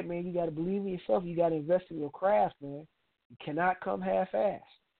ahead, man, you gotta believe in yourself. You gotta invest in your craft, man. You cannot come half-assed.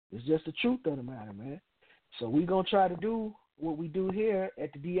 It's just the truth of the matter, man. So we're going to try to do what we do here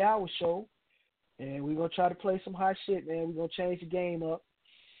at the D Hour Show, and we're going to try to play some hot shit, man. We're going to change the game up.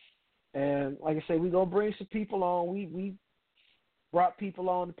 And like I say, we're going to bring some people on. We brought people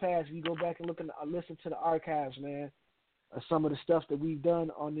on in the past. We go back and listen to the archives, man, of some of the stuff that we've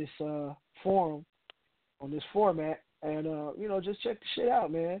done on this forum, on this format. And, just check the shit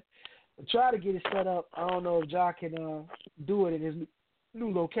out, man. And try to get it set up. I don't know if Ja can do it in his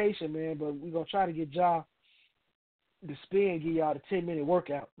new location, man, but we're going to try to get Ja to spin, give y'all the 10-minute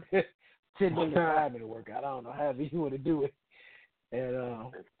workout. 10-minute, 5-minute workout. I don't know however you want to do it. And,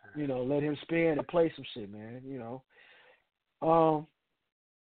 let him spin and play some shit, man,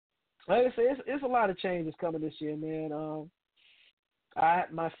 Like I said, it's a lot of changes coming this year, man. I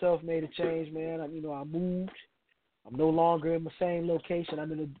myself made a change, man. I moved. I'm no longer in the same location.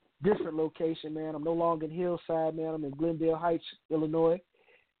 I'm in a different location, man. I'm no longer in Hillside, man. I'm in Glendale Heights, Illinois.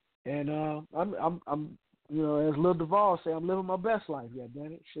 And I'm as Lil Duval say, I'm living my best life,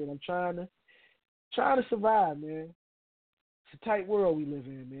 goddammit. Shit, I'm trying to survive, man. It's a tight world we live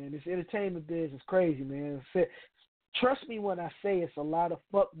in, man. This entertainment business is crazy, man. Trust me when I say it's a lot of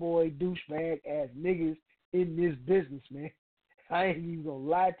fuckboy, douchebag ass niggas in this business, man. I ain't even gonna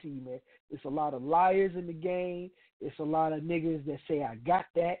lie to you, man. It's a lot of liars in the game. It's a lot of niggas that say, I got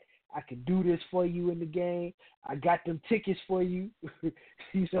that. I can do this for you in the game. I got them tickets for you.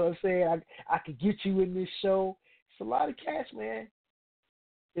 You know what I'm saying? I could get you in this show. It's a lot of cats, man.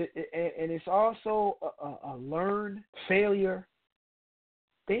 And it's also a learned failure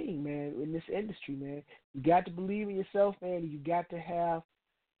thing, man, in this industry, man. You got to believe in yourself, man. You got to have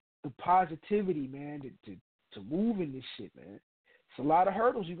the positivity, man, to move in this shit, man. It's a lot of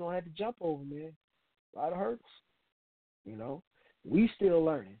hurdles you're going to have to jump over, man. A lot of hurdles. We still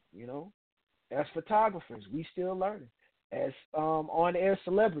learning, As photographers, we still learning. As on-air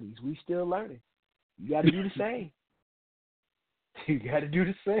celebrities, we still learning. You got to do the same. You got to do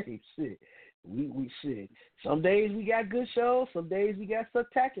the same shit. We shit. Some days we got good shows. Some days we got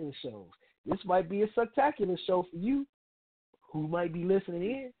spectacular shows. This might be a spectacular show for you, who might be listening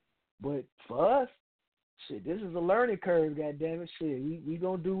in. But for us, shit, this is a learning curve. Goddammit, shit. We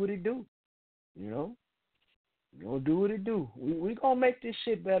gonna do what it do. We gonna do what it do. We gonna make this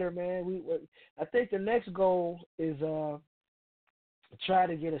shit better, man. I think the next goal is try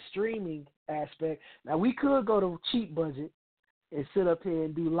to get a streaming aspect. Now we could go to cheap budget and sit up here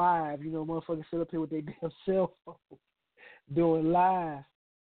and do live, motherfuckers sit up here with their damn cell phone doing live,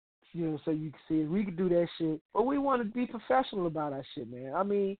 so you can see it. We could do that shit, but we want to be professional about our shit, man. I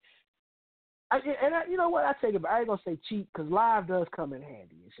mean, you know what? I take it back. I ain't gonna say cheap because live does come in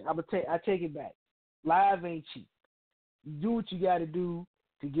handy and shit. I take it back. Live ain't cheap. You do what you got to do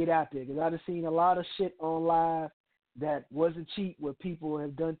to get out there, because I've seen a lot of shit on live that wasn't cheap, where people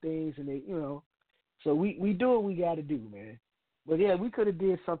have done things and they, so we do what we got to do, man. But yeah, we could have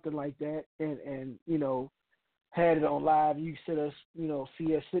did something like that and had it on live. You sit us,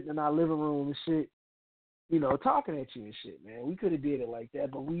 see us sitting in our living room and shit, talking at you and shit, man. We could have did it like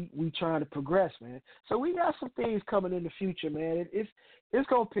that, but we trying to progress, man. So we got some things coming in the future, man. It's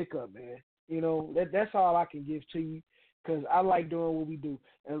gonna pick up, man. That's all I can give to you, because I like doing what we do.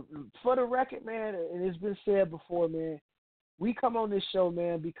 And for the record, man, and it's been said before, man, we come on this show,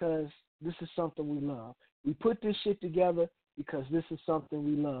 man, because this is something we love. We put this shit together because this is something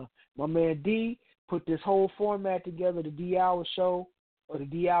we love. My man D put this whole format together, the D Hour Show, or the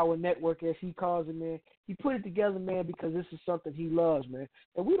D Hour Network as he calls it, man. He put it together, man, because this is something he loves, man.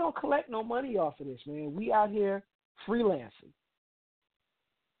 And we don't collect no money off of this, man. We out here freelancing,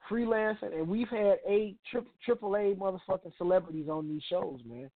 and we've had triple A motherfucking celebrities on these shows,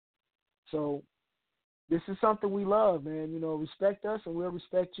 man. So this is something we love, man. Respect us and we'll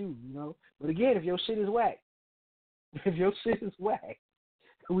respect you, But again, if your shit is whack,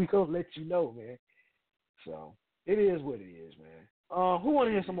 we gonna let you know, man. So it is what it is, man. Who want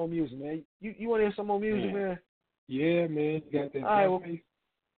to hear some more music, man? You want to hear some more music, man? Yeah, man. You got that. All right,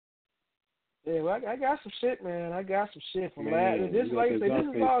 yeah, well, I got some shit, man. I got some shit from last. This, like I say, this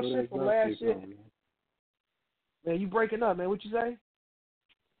is all shit from last year. Man, you breaking up, man? What you say?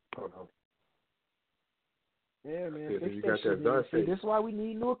 Hold on. Yeah, man. You got that Zarface. This is why we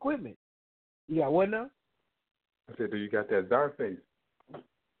need new equipment. You got what now? I said, do you got that Zarface?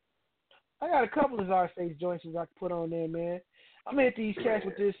 I got a couple of Zarface joints I can put on there, man. I'm gonna hit these cats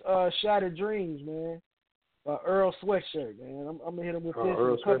with this Shattered Dreams, man. Earl Sweatshirt, man. I'm gonna hit him with this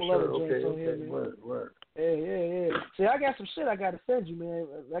and a couple other joints on here, man. Word. Yeah. See, I got some shit I gotta send you, man.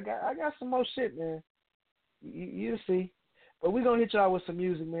 I got some more shit, man. You'll see. But we're gonna hit y'all with some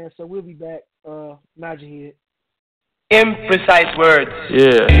music, man. So we'll be back. Nod your head. Imprecise words.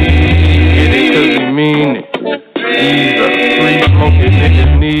 Yeah, get it 'cause we mean it. These are free smoking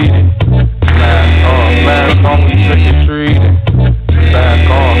niggas need it. Mask on, we trick or treating. Back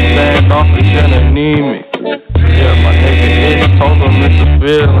off, stand off, it's anemic. Yeah, my nigga Itch told him it's a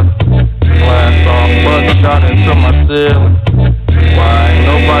feeling. Glass off, bug shot into my ceiling. Why ain't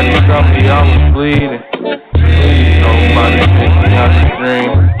nobody tell me I was bleeding? Please, nobody make me out the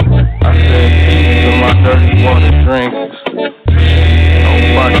dream. I said peace to my dirty water drinkers.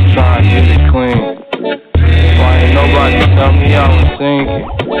 Nobody trying to get it clean. Why ain't nobody tell me I was sinking?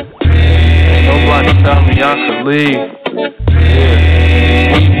 Ain't nobody tell me I could leave. Yeah,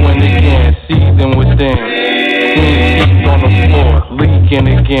 we win again, season within. Queen seats on the floor, leaking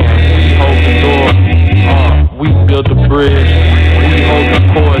again. We hold the door, we build the bridge. We hold the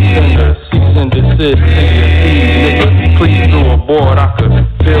cord tender, cease and desist to your feet, nigga. Please do a board, I could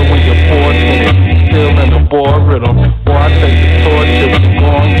feel when you're poured in it. Still in the board rhythm. Boy, I take the torch if you're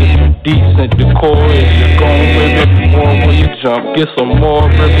going, get some decent decor. If you're going with it, or will you jump? Get some more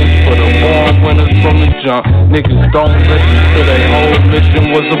ribbons for the born winners from the jump. Niggas don't listen to their whole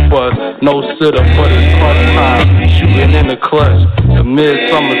mission was a bust. No sitter, but it's crunch time. Shooting in the clutch. The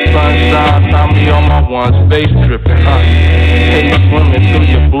midsummer sunshine, found me on my ones, face dripping. Hate swimming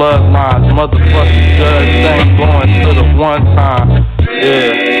through your bloodlines. Motherfucking judge ain't going to the one time.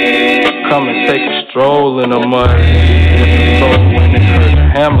 Yeah, come and take a stroll in the mud. It's a soul when it hurt.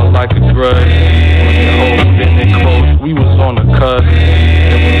 Hammer like a grudge. When you're holding it close, we was on the cusp.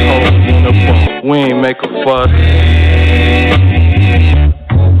 It was holes in the boat. We ain't make a fuss.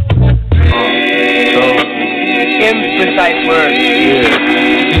 Imprecise words. Yeah,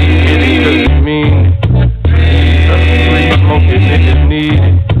 get it 'cause you mean it. These are free smoking niggas need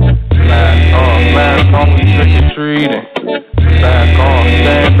it. Mask on, we trick or treating. Back off,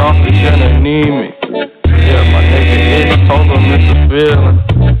 stand off, it's anemic. Yeah, my nigga Itch told him it's a feeling.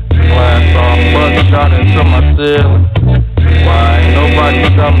 Glass off, bug shot into my ceiling. Why ain't nobody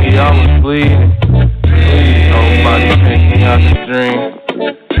tell me I was bleeding? Please, nobody make me out the dream.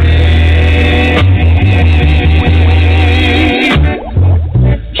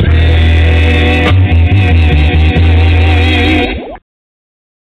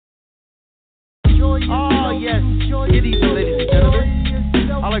 Oh, yes. Good evening, ladies and gentlemen.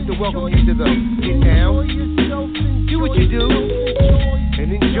 I'd like to welcome you to the Get Down. Do what you do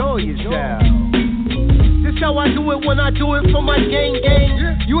and enjoy yourself. This how I do it when I do it for my gang.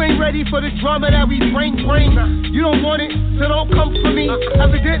 You ain't ready for the drama that we bring. You don't want it, so don't come for me.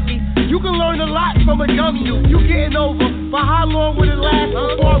 Evidently, you can learn a lot from a dummy. You getting over, but how long will it last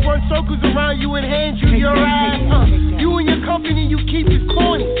before I run circles around you and hand you your ass? You and your company you keep is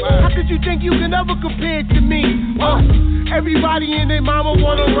corny. How could you think you can ever compare to me? Everybody and their mama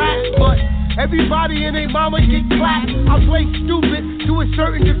wanna rap, but everybody and their mama get clapped. I play stupid to a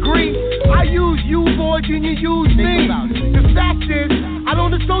certain degree. I use you more than you use me. The fact is, I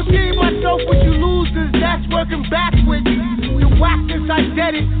don't associate myself with you losers. That's working backwards. The whackness, I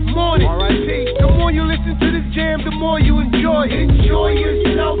get it. Morning. The more you listen to this jam, the more you enjoy it. Enjoy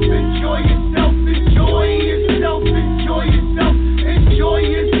yourself, enjoy yourself, enjoy yourself, enjoy yourself, enjoy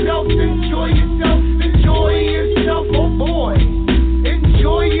yourself, enjoy yourself, enjoy yourself, oh boy.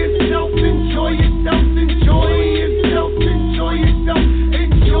 Enjoy yourself, enjoy yourself, enjoy yourself, enjoy yourself,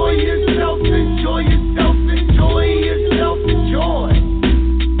 enjoy yourself, enjoy yourself, enjoy yourself, enjoy.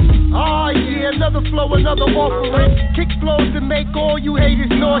 Oh yeah, another flow, another offering. Kick flows to make all you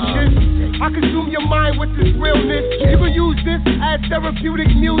haters nauseous. I consume your mind with this realness. You can use this as therapeutic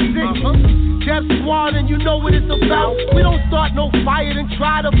music. Death Squad and you know what it's about. We don't start no fire and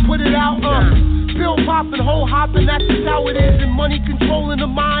try to put it out. Pill popping, hole hopping, that's just how it is. And money controlling the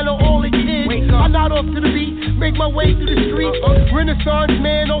mind of all the kids. I'm not off to the beat, make my way through the streets. Renaissance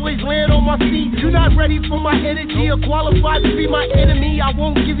man, always land on my feet. You're not ready for my energy or qualified to be my enemy. I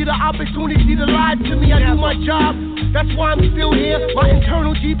won't give you the opportunity to lie to me. I do my job, that's why I'm still here. My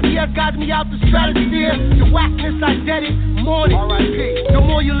internal GPS got me out the stratosphere. The whackness, I get it. Morning. The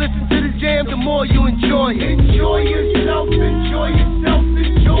more you listen to the jam, the more you enjoy it. Enjoy yourself, enjoy yourself,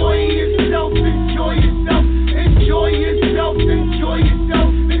 enjoy yourself, enjoy yourself, enjoy yourself, enjoy yourself,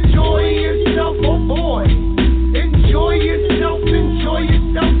 enjoy yourself, oh boy. Enjoy yourself, enjoy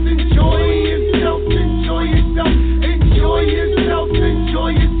yourself, enjoy yourself, enjoy yourself, enjoy yourself, enjoy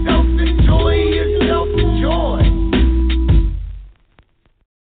yourself, enjoy yourself, enjoy.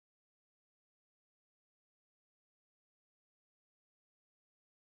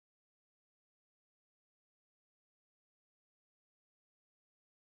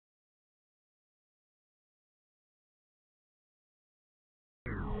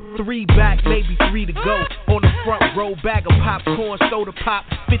 3 back, maybe 3 to go. On the front row, bag of popcorn, soda pop.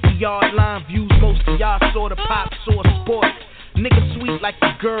 50-yard line views, most of y'all sorta pop, sore sports. Nigga sweet like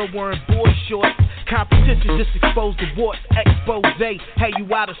the girl wearing boy shorts. Competition just exposed the warts. Expose, hey,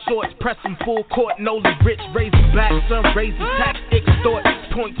 you out of sorts. Pressing full court, Nolan Rich, razor back, some razor tax, extort.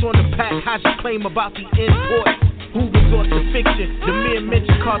 Points on the pack, how'd you claim about the import? Who resorts to fiction? The mere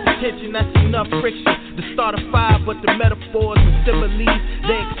mention caught attention, that's enough friction. The start of fire, but the metaphors and similes,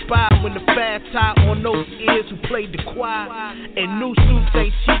 they expire when the fast tie on those ears who played the choir. And new suits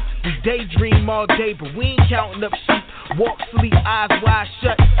ain't cheap, we daydream all day, but we ain't counting up sheep. Walk, sleep, eyes wide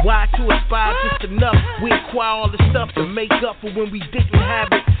shut, why to aspire just enough. We acquire all the stuff to make up for when we didn't have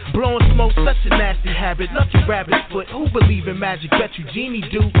it. Blowing smoke, such a nasty habit. Lucky rabbit's foot, who believe in magic? Bet you Genie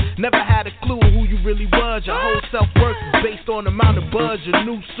do. Never had a clue of who you really was. Your whole self-worth is based on the amount of buzz your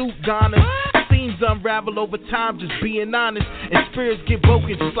new suit garners. Seems unravel over time, just being honest. And spirits get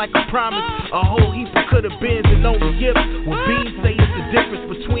broken just like a promise. A whole heap of coulda beens and only gifts. What beans say is the difference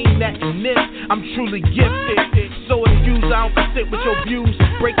between that and this. I'm truly gifted. So excuse, I don't sit with your views.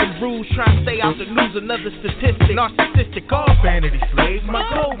 Breaking rules, trying to stay out the news. Another statistic, narcissistic, all vanity slaves. My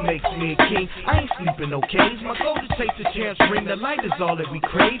goal makes me a king. I ain't sleeping no caves. My goal to take the chance, ring the light is all that we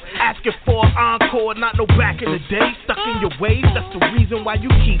crave. Asking for an encore, not no back in the day. Stuck in your ways, that's the reason why you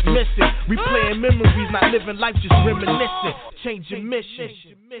keep missing. Replaying memories, not living life, just reminiscing. Change your mission.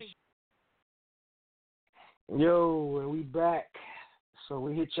 Yo, and we back. So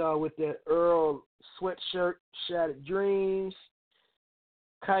we hit y'all with that Earl Sweatshirt, Shattered Dreams,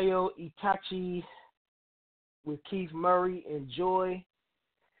 Kayo Itachi with Keith Murray and Joy,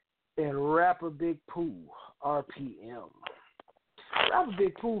 and Rapper Big Pooh, RPM. Rapper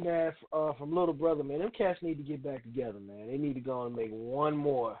Big Pooh, man, from Little Brother, man. Them cats need to get back together, man. They need to go and make one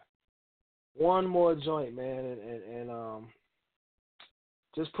more joint, man, and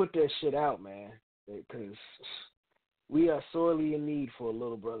just put that shit out, man, because we are sorely in need for a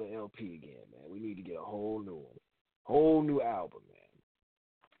Little Brother LP again, man. We need to get a whole new album, man.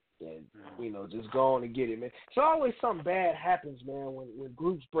 And, just go on and get it, man. So always something bad happens, man, when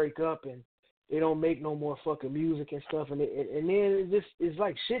groups break up and they don't make no more fucking music and stuff, and then it's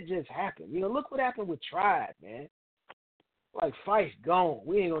like shit just happened. Look what happened with Tribe, man. Like, Fife gone.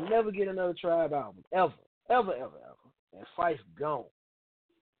 We ain't gonna never get another Tribe album, ever. And Fife gone.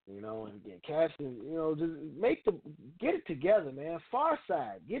 And cats, just get it together, man. Far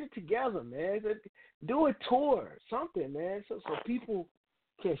Side, get it together, man. Do a tour, something, man, so people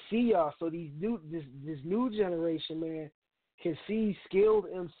can see y'all. So this new generation, man, can see skilled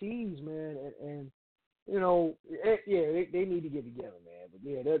MCs, man, and they need to get together, man. But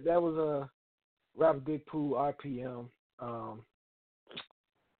yeah, that was Rapper Big Pooh, RPM.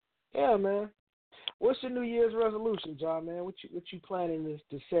 Yeah, man. What's your New Year's resolution, John, man? What you planning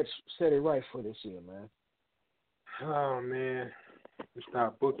to set it right for this year, man? Oh, man. We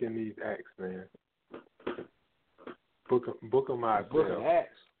start booking these acts, man. Book them ourselves. Booking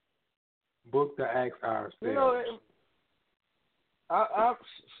acts? Book the acts ourselves. I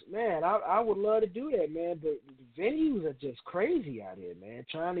would love to do that, man, but the venues are just crazy out here, man.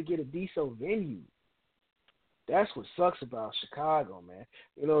 Trying to get a decent venue. That's what sucks about Chicago, man.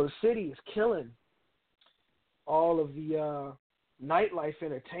 The city is killing all of the nightlife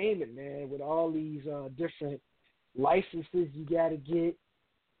entertainment, man, with all these different licenses you got to get,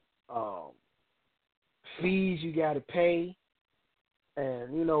 fees you got to pay,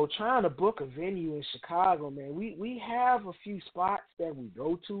 and, trying to book a venue in Chicago, man, we have a few spots that we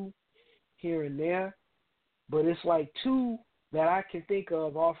go to here and there, but it's like two that I can think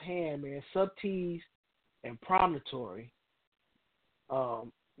of offhand, man, Sub-T's and Promontory,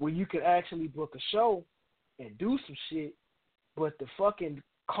 where you could actually book a show and do some shit, but the fucking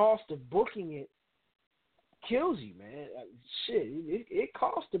cost of booking it kills you, man. Shit, it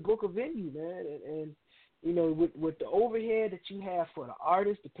costs to book a venue, man, and with the overhead that you have for the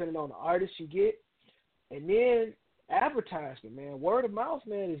artist, depending on the artist you get, and then advertisement, man, word of mouth,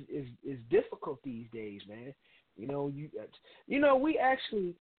 man, is difficult these days, man.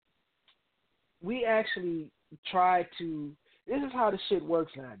 We actually try to. This is how the shit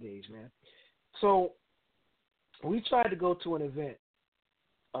works nowadays, man. So we tried to go to an event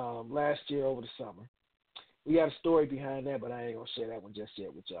last year over the summer. We got a story behind that, but I ain't gonna share that one just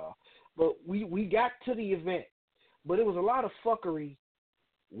yet with y'all. But we got to the event, but it was a lot of fuckery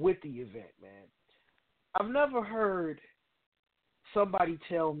with the event, man. I've never heard somebody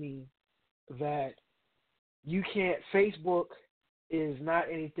tell me that Facebook is not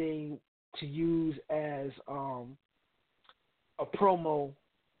anything to use as a promo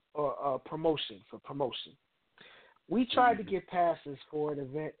or a promotion. we tried to get passes for an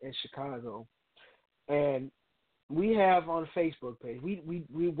event in Chicago, and we have on a Facebook page.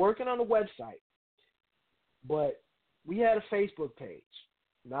 We're working on a website, but we had a Facebook page.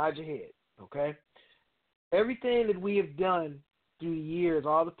 Nod your head, okay? Everything that we have done through the years,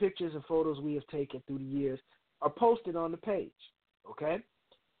 all the pictures and photos we have taken through the years are posted on the page, okay?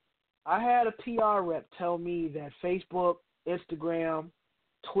 I had a PR rep tell me that Facebook, Instagram,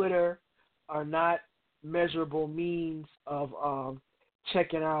 Twitter are not measurable means of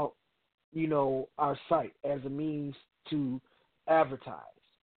checking out, our site as a means to advertise,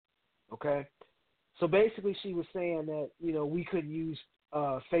 okay? So basically she was saying that, we couldn't use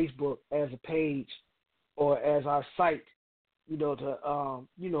Facebook as a page or as our site, to,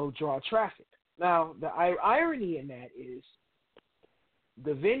 draw traffic. Now, the irony in that is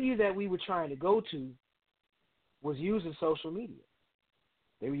the venue that we were trying to go to was using social media.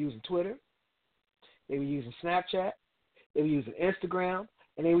 They were using Twitter, they were using Snapchat, they were using Instagram,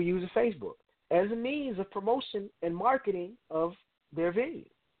 and they were using Facebook as a means of promotion and marketing of their venue.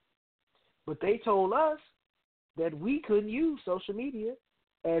 But they told us that we couldn't use social media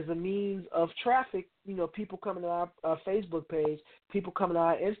as a means of traffic, people coming to our Facebook page, people coming to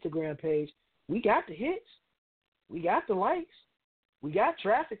our Instagram page. We got the hits. We got the likes. We got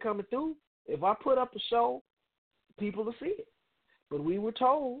traffic coming through. If I put up a show, people will see it. But we were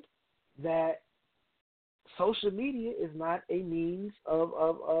told that social media is not a means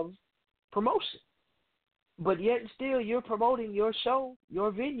of promotion. But yet still you're promoting your show, your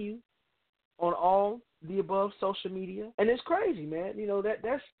venue, on all the above social media. And it's crazy, man.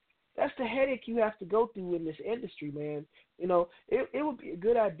 That's the headache you have to go through in this industry, man. It would be a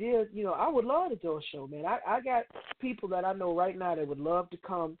good idea. I would love to do a show, man. I got people that I know right now that would love to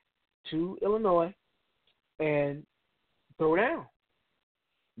come to Illinois and throw down.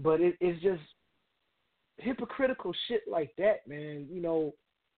 But it's just hypocritical shit like that, man.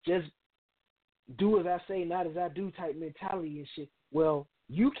 Just do as I say, not as I do type mentality and shit. Well,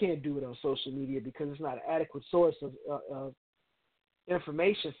 you can't do it on social media because it's not an adequate source of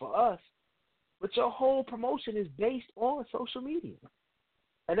information for us. But your whole promotion is based on social media.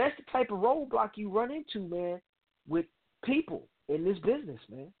 And that's the type of roadblock you run into, man, with people in this business,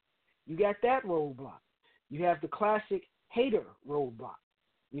 man. You got that roadblock. You have the classic hater roadblock.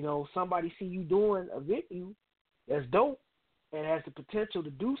 Somebody see you doing a venue that's dope and has the potential to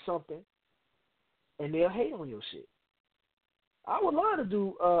do something, and they'll hate on your shit. I would love to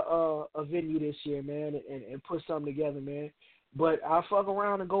do a venue this year, man, and put something together, man. But I'll fuck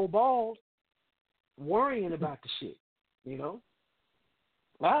around and go bald worrying about the shit,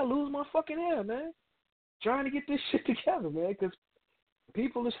 I'll lose my fucking hair, man, trying to get this shit together, man, because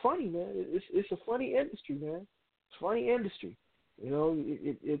people is funny, man. It's a funny industry, man. It's a funny industry.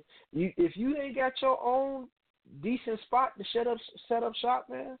 If you ain't got your own decent spot to set up shop,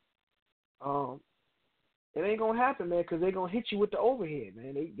 man, it ain't gonna happen, man, because they gonna hit you with the overhead,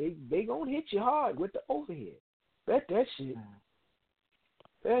 man. They gonna hit you hard with the overhead. Bet that shit.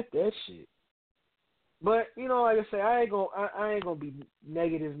 Bet that shit. But like I say, I ain't gonna be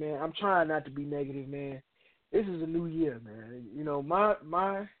negative, man. I'm trying not to be negative, man. This is a new year, man.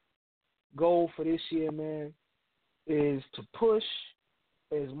 My goal for this year, man, is to push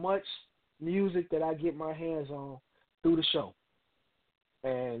as much music that I get my hands on through the show,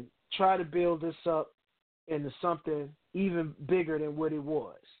 and try to build this up into something even bigger than what it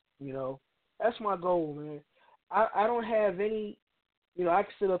was. That's my goal, man. I don't have any, I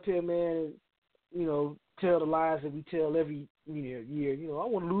can sit up here, man, and, tell the lies that we tell every year. I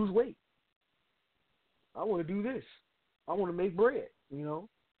want to lose weight. I want to do this. I want to make bread,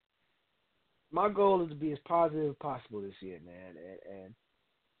 My goal is to be as positive as possible this year, man, and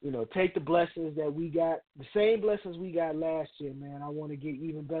take the blessings that we got, the same blessings we got last year, man. I want to get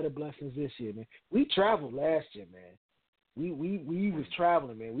even better blessings this year, man. We traveled last year, man. We was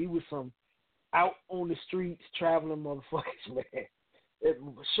traveling, man. We was some out on the streets traveling motherfuckers, man.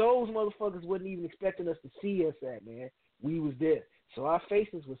 Shows motherfuckers wasn't even expecting us to see us at, man. We was there. So our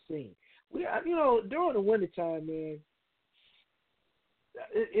faces were seen. During the wintertime, man,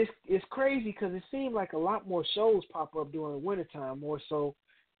 it's crazy because it seemed like a lot more shows pop up during the wintertime, more so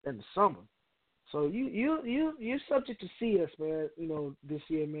than the summer. So you're subject to see us, man, this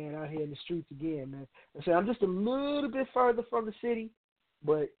year, man, out here in the streets again, man. I say I'm just a little bit further from the city,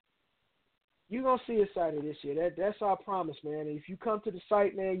 but you're going to see us out here this year. That's our promise, man. And if you come to the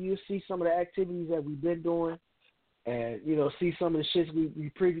site, man, you'll see some of the activities that we've been doing and, see some of the shits we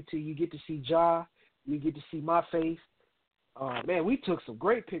privy to. You get to see Ja. You get to see my face. Man, we took some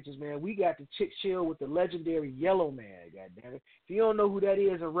great pictures, man. We got to chill with the legendary Yellow Man, goddammit. If you don't know who that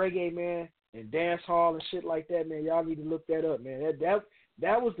is, a reggae man, and dance hall and shit like that, man. Y'all need to look that up, man.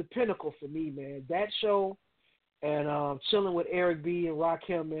 That was the pinnacle for me, man. That show and chilling with Eric B and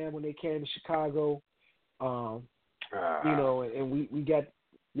Rakim, man, when they came to Chicago. You know, and we got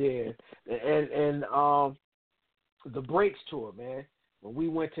and the Breaks tour, man. When we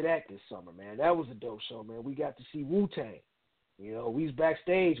went to that this summer, man, that was a dope show, man. We got to see Wu-Tang. You know, we was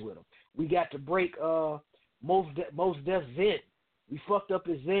backstage with him. We got to break Most Def Zen. We fucked up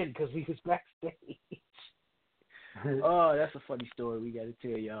his Zen because we was backstage. Oh, that's a funny story we got to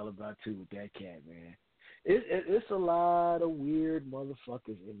tell y'all about too with that cat, man. It's a lot of weird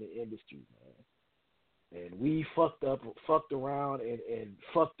motherfuckers in the industry, man. And we fucked around and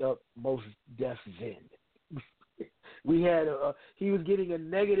fucked up Most Def Zen. We had he was getting a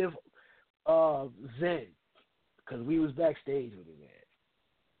negative Zen because we was backstage with him, man.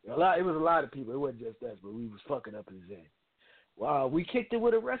 It was a lot of people. It wasn't just us, but we was fucking up his Zen. Wow, we kicked it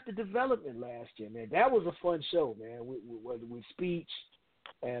with Arrested Development last year, man. That was a fun show, man. With Speech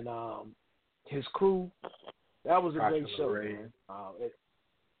and his crew. That was a great show, man.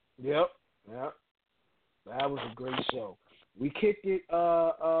 Yep. That was a great show. We kicked it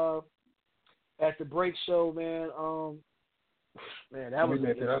at the Break show, man. Man, that was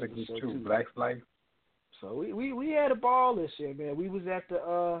a good show too. Black's Life. So we had a ball this year, man. We was at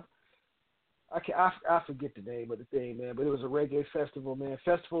the I forget the name of the thing, man, but it was a reggae festival, man.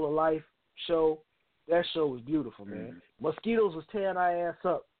 Festival of Life show. That show was beautiful, man. Mosquitoes was tearing our ass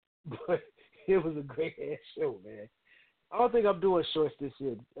up, but it was a great ass show, man. I don't think I'm doing shorts this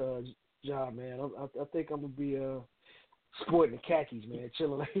year, John, man. I think I'm gonna be sporting the khakis, man,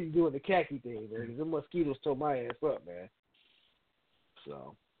 chilling like doing the khaki thing, man. Because the mosquitoes tore my ass up, man.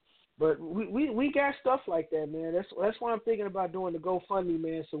 So, but we got stuff like that, man. That's why I'm thinking about doing the GoFundMe,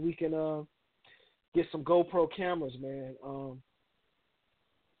 man, so we can get some GoPro cameras, man,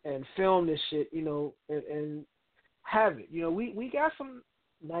 and film this shit, you know, and have it. You know, we got some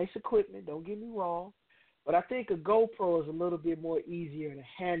nice equipment. Don't get me wrong, but I think a GoPro is a little bit more easier to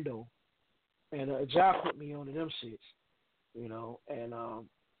handle, and Ja put me on to them shits. You know, and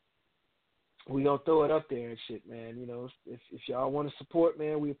we gonna throw it up there and shit, man. You know, if y'all want to support,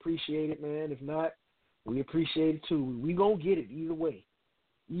 man, we appreciate it, man. If not, we appreciate it too. We gonna get it either way.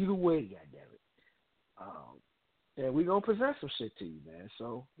 Either way, goddammit. And we gonna present some shit to you, man.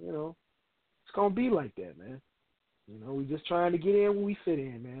 So, you know, it's gonna be like that, man. You know, we just trying to get in where we fit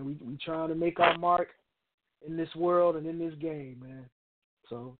in, man. We trying to make our mark in this world and in this game, man.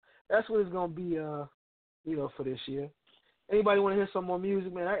 So that's what it's gonna be, you know, for this year. Anybody want to hear some more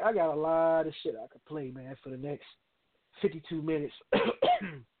music, man? I got a lot of shit I could play, man, for the next 52 minutes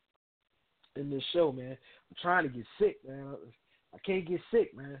in this show, man. I'm trying to get sick, man. I can't get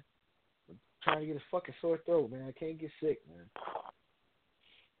sick, man. I'm trying to get a fucking sore throat, man. I can't get sick, man.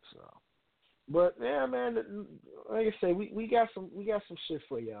 So, but yeah, man. Like I say, we got some shit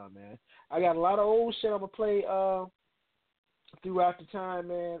for y'all, man. I got a lot of old shit I'm gonna play throughout the time,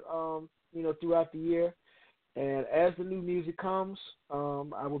 man. You know, throughout the year. And as the new music comes,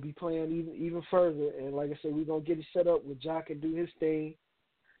 I will be playing even further. And like I said, we're going to get it set up with Jock and do his thing.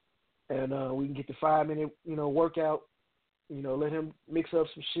 And we can get the 5-minute, you know, workout, you know, let him mix up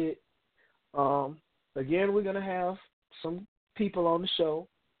some shit. Again, we're going to have some people on the show.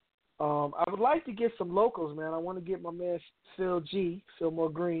 I would like to get some locals, man. I want to get my man Fillmore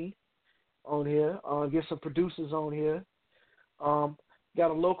Green, on here. Get some producers on here.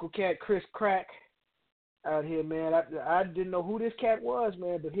 Got a local cat, Chris Crack, out here, man. I didn't know who this cat was,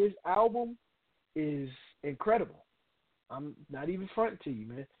 man, but his album is incredible. I'm not even fronting to you,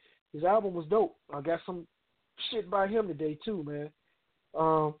 man. His album was dope. I got some shit by him today too, man.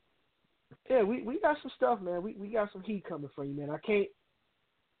 Yeah, we got some stuff, man. We got some heat coming for you, man. I can't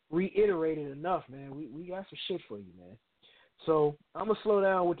reiterate it enough, man. We got some shit for you, man. So I'm gonna slow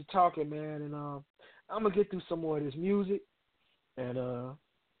down with the talking, man, and I'm gonna get through some more of this music, and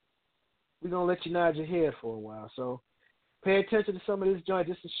we're going to let you nod your head for a while. So pay attention to some of this joint.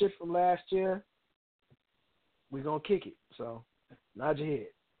 This is shit from last year. We're going to kick it. So nod your head.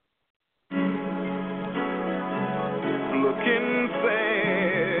 Looking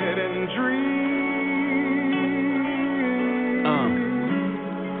sad and dream.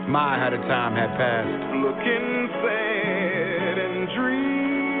 My, how the time had passed. Looking sad and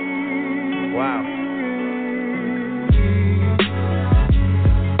dream. Wow.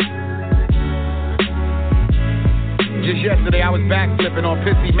 Just yesterday, I was backflipping on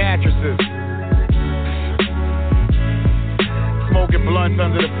pissy mattresses, smoking blunts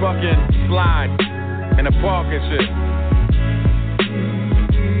under the fucking slide in the park and shit.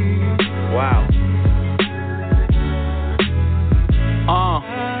 Wow.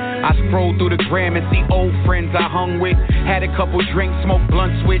 I scroll through the gram and see old friends I hung with. Had a couple drinks, smoked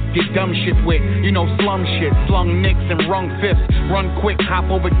blunts with, did dumb shit with. You know, slum shit, slung nicks and rung fifths. Run quick, hop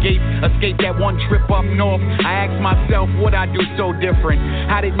over gates, escape that one trip up north. I asked myself, what I do so different?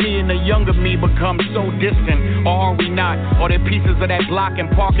 How did me and the younger me become so distant? Or are we not? Are there pieces of that block and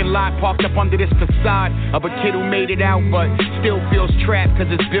parking lot parked up under this facade of a kid who made it out but still feels trapped cause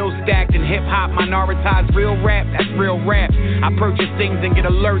his bills stacked and hip-hop minoritized real rap? That's real rap. I purchase things and get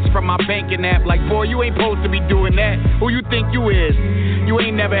alerts from my banking app like, boy, you ain't supposed to be doing that. Who you think you is? You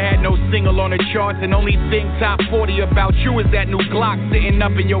ain't never had no single on the charts, and only thing top 40 about you is that new Glock sitting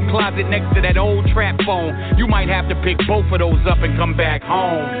up in your closet next to that old trap phone. You might have to pick both of those up and come back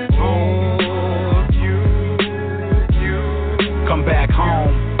home. Come back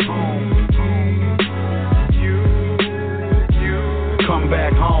home. Come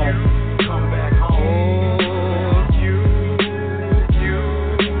back home. Come back home.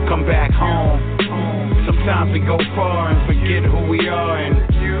 Come back home. Sometimes we go far and forget who we are,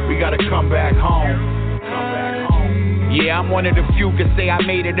 and we gotta come back home. Yeah, I'm one of the few could say I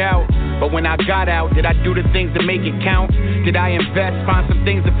made it out. But when I got out, did I do the things to make it count? Did I invest, find some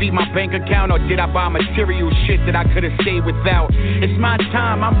things to feed my bank account? Or did I buy material shit that I could've stayed without? It's my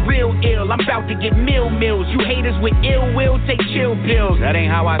time, I'm real ill. I'm about to get meals. You haters with ill will, take chill pills. That ain't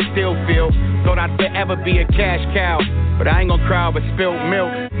how I still feel. Thought I'd forever be a cash cow, but I ain't gonna cry over spilled milk.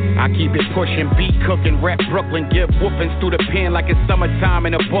 I keep it pushing, beat cooking, rep Brooklyn, give whoopings through the pen like it's summertime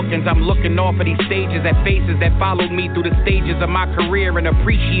in the bookings. I'm looking off of these stages at faces that followed me through the stages of my career and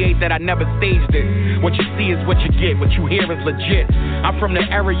appreciate that I never staged it. What you see is what you get, what you hear is legit. I'm from the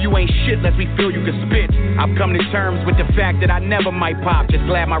era you ain't shit unless we feel you can spit. I've come to terms with the fact that I never might pop. Just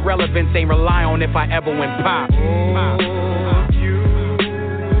glad my relevance ain't rely on if I ever went pop.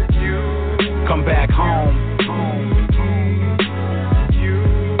 Come back home.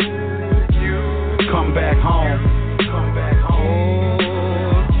 Come back home. Come back home.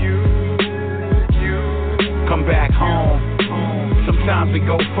 Come back home. Sometimes we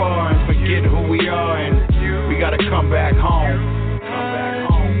go far and forget who we are, and we gotta come back home. Come back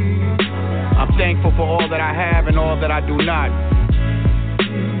home. I'm thankful for all that I have and all that I do not.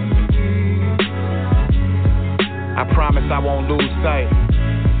 I promise I won't lose sight.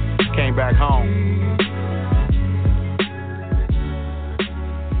 Came back home.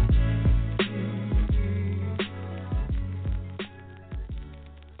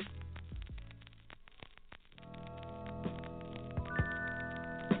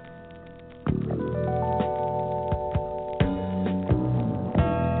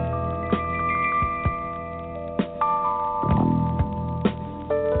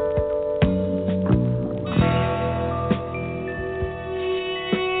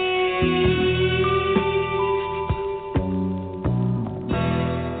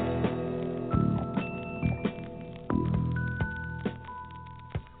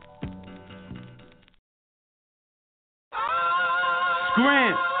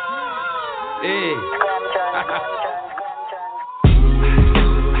 Grant. Hey.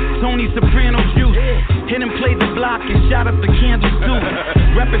 Tony Soprano juice. Hit and play the block and shot up the candle suit.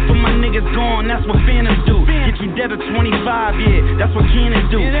 Reppin' for my niggas gone, that's what phantoms do. Get you dead at 25, yeah, that's what cannons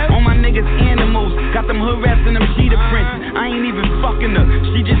do. All my niggas animals, got them hood rats and them cheetah prints. I ain't even fucking her,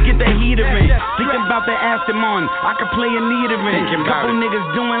 she just get that heater in. Think about the Aston Martin, I could play Anita in. Couple niggas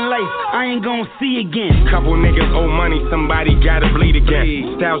doing life, I ain't gon' see again. Couple niggas owe money, somebody gotta bleed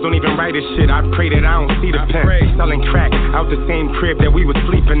again. Styles don't even write this shit, I pray that I don't see the pen. Selling crack out the same crib that we was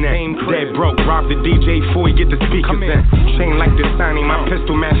sleeping in. Dead broke, robbed the DJ before he get the speakers in. Chain like the signing, my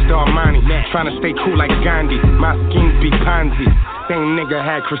pistol matched Armani. Tryna stay cool like Gandhi, my schemes be Ponzi. Same nigga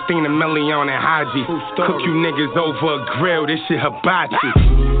had Christina Milian and Haji. Cook you niggas over a grill, this shit hibachi.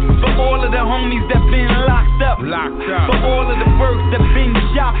 For all of the homies that been locked up. For all of the works that been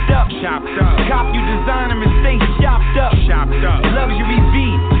chopped up. Cop you designer and stay chopped up. Luxury V,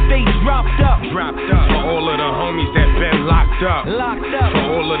 stay dropped up. For all of the homies that been locked up. For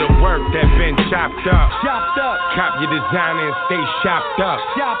all of the work that been chopped up. Cop your designer and stay chopped up.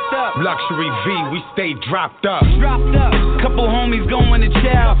 Luxury V, we stay dropped up. Couple homies going to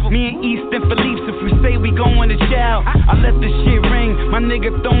chow. Me and Easton Phillips, if we say we going to chow. I let the shit ring, my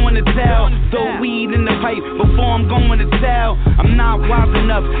nigga throwing the towel. Throw weed in the pipe before I'm going to towel. I'm not wise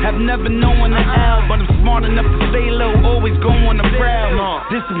enough, have never known the L, but I'm smart enough to stay low, always going to prowl.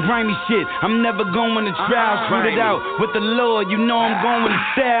 This is grimy shit, I'm never going to trial. Shoot it out with the Lord, you know I'm going to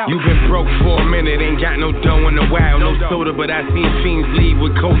style. You been broke for a minute, ain't got no dough in a while. No soda, but I seen fiends leave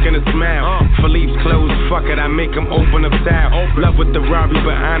with coke and a smile. Philippe's closed, fuck it, I make them open up style. Love with the Robbie,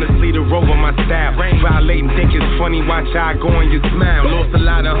 but honestly the Rover my style. Violating, think it's funny, watch I go on your smile. Lost a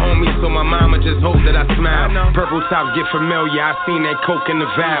lot of homies Tabletops get familiar, I seen that coke in the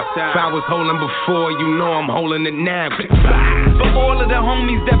valve. If I was holding before, you know I'm holding it now. For all of the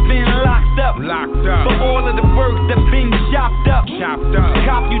homies that been locked up. For all of the works that been chopped up.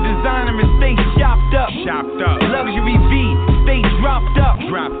 Cop you designer and stay chopped up. Luxury V, stay dropped up.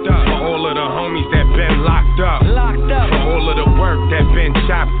 For all of the homies that been locked up. For all of the work that been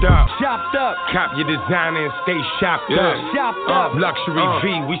chopped up. Cop your designer and stay chopped up. Luxury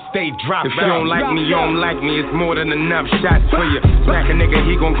V, we stay dropped up. If you don't like me, you don't like me. It's more than enough shots for you. Smack a nigga,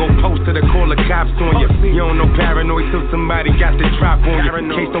 he gon' go post to call the cops on you. You don't know paranoid till somebody got the drop on you.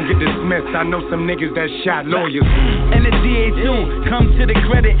 Case don't get dismissed, I know some niggas that shot lawyers. And the DA too, come to the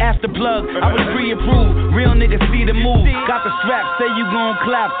credit after plug. I was pre-approved, real niggas see the move. Got the strap, say you gon'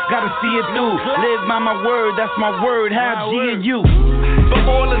 clap, gotta see it through. Live by my word, that's my word, how G and you. For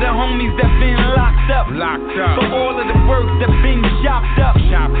all of the homies that been locked up. For all of the works that been chopped up.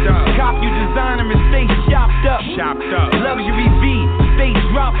 Cop you designer and stay chopped up. Luxury V, stay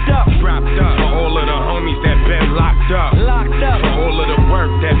dropped up. For all of the homies that been locked up. For all of the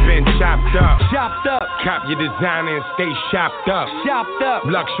work that been chopped up. Cop your designer and stay chopped up.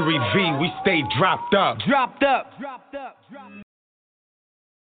 Luxury V, we stay dropped up.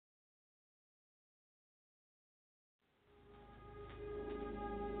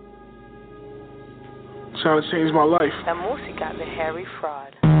 Trying to change my life. La música de Harry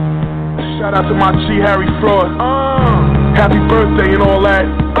Fraud. Shout out to my G, Harry Fraud. Happy birthday and all that.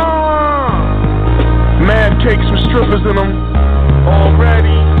 Mad cakes with strippers in them.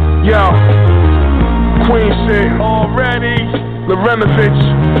 Already. Yo. Queen shit. Already. Lorenovich.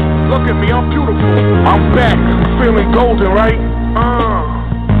 Look at me, I'm beautiful. I'm back. Feeling golden, right?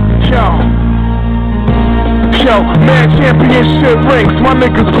 Yo, mad championship rings. My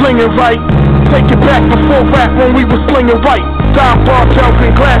niggas blingin' right. Take it back before rap when we was slinging white. Dime bar belts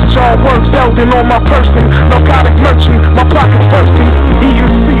and glass jar works Eldon on my person. Narcotic merchant, my pockets bursting. Eating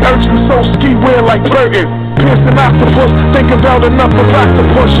sea urchin, so ski wear like Burton. Piercing octopus, think about another rock to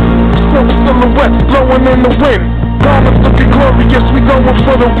push. Silk silhouettes blowing in the wind. Garments looking glorious, we going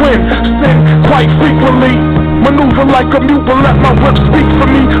for the win. Sin quite frequently. Maneuver like a mute, but let my whip speak for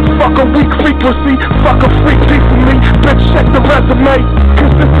me. Fuck a weak frequency, fuck a freak decently. Bitch, check the resume.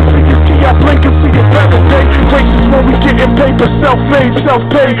 Consistency is key, I blink and see a better day. Races when we getting paper, self-made,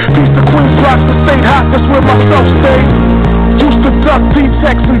 self-paid. Piece of Queens blocks to stay hot, that's where my self stay. Used to duck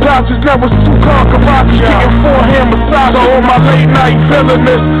D-Tex and Dodgers, now it's two car garages. Getting forehand massage on my late night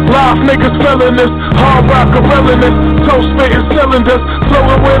villainous. Live niggas villainous, hard rock gorillaness. Toast spitting cylinders,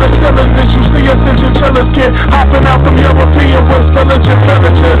 floating where the cylinders. You see us in chinchillas, kid, hopping out them European with village and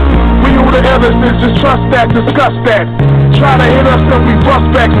villages. We who the illnesses, just trust that, discuss that. Try to hit us and we bust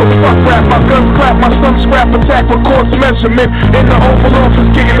back, so fuck rap. My guns clap, my son scrap attack with course measurement. In the Oval Office,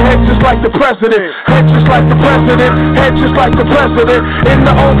 getting head just like the president. Head just like the president, head just like the president. In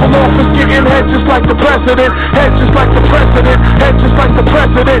the Oval Office, getting head just like the president. Head just like the president, head just like the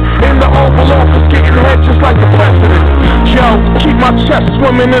president. In the Oval Office, getting head just like the president. Yo, keep my chest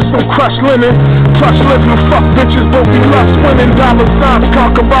swimming in some crushed linen. Crush living, fuck bitches, but we lust winning. Dollar signs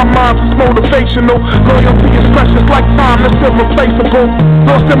conquer our minds, it's motivational. Loyalty is precious like time, it's irreplaceable.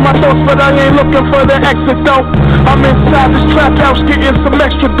 Lost in my thoughts, but I ain't looking for the exit though. I'm inside this trap house getting some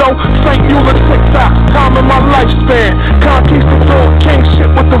extra dough. Saint Mueller TikTok, time in my lifespan. Conquistador, king shit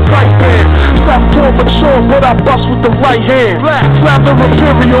with the right band. Southpaw mature, but I bust with the right hand. Flounder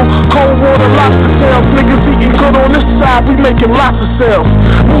Imperial, cold water lobster tails. Niggas eating good on this side, we making lots of sales.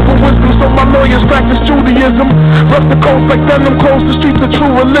 Moving wisdom so my lawyers practice Judaism. Rough the coast like denim clothes, the streets of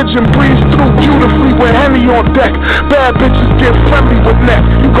true religion. Breeze through beautifully with Henny on deck. Bad bitches get friendly with neck.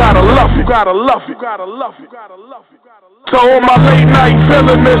 You gotta love it, you gotta love it, you gotta love it, you gotta love it. So on my late night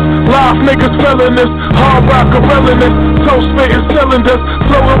villainous, live niggas villainous, hard rock gorillaness, toast spitting cylinders,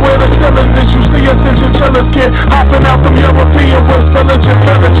 floating where the cylinders. You see us in chinchillas, kid, hopping out them European with village and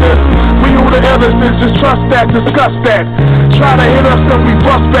villages. We who the illnesses, just trust that, discuss that. Try to hit us and we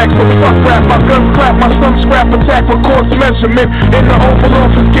bust back, so fuck rap. My guns clap, my son scrap attack with course measurement. In the Oval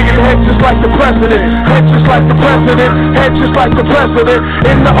Office, getting head just like the president. Head just like the president, head just like the president.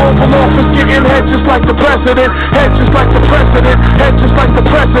 In the Oval Office, getting head just like the president. Head just like the president, head just like the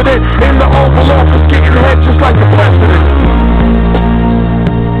president. In the Oval Office, getting head just like the president.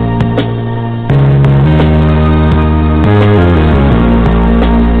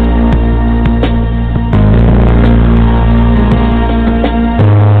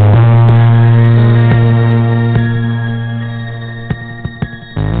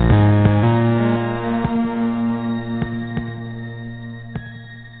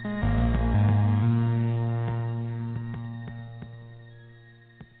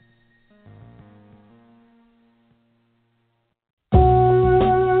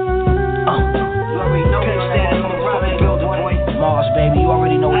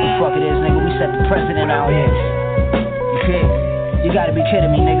 president out here. You kid? You gotta be kidding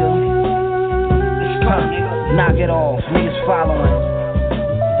me, nigga. Knock it off, niggas following.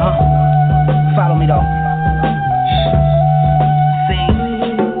 Follow me though.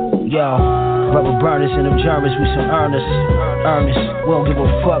 See? Yo, rubber burners and them Germans, we some earnest. We don't give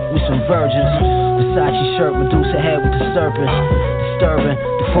a fuck, we some virgins. Versace shirt, Medusa head with the serpents. Disturbing,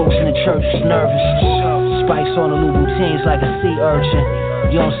 the folks in the church was nervous. Spikes on the Louboutins like a sea urchin.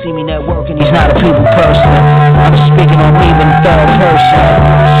 You don't see me networking, he's not a people person. I'm speaking on me in the third person.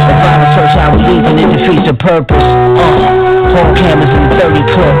 The violent church I believe in, it defeats the purpose. Whole cameras in the 30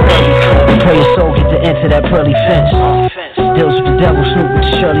 clip. And pray your soul get to enter that pearly fence. Deals with the devil, Snoop with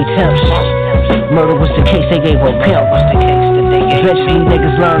the Shirley Temps. Murder was the case, they gave her pimp. Eventually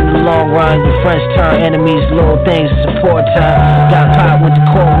niggas learn in the long run. Your friends turn enemies, little things, it's support time. Got popped with the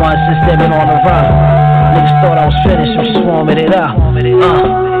core ones since they been on the run. Niggas thought I was finished, I'm just warming it up.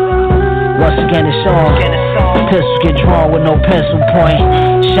 Once again it's on. Pistols get drawn with no pencil point.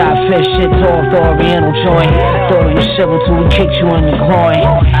 Shot fish, shit off the oriental joint. Thought it was civil till we kicked you in the groin.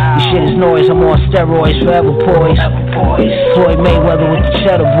 This shit is noise, I'm on steroids, forever poised. Floyd Mayweather with the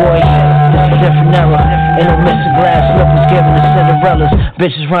cheddar boys. This a different era. Ain't no missing glass slippers giving the Cinderellas.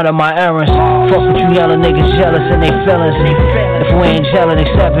 Bitches running my errands. Fuck with you yelling niggas jealous and they feelings. If we ain't gelling,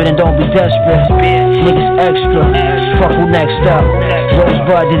 accept it and don't be desperate. Niggas extra. Fuck who next up.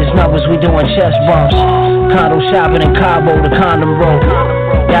 Rosebud did his numbers, we doing chest bumps. Condo shopping in Cabo, the condom rope.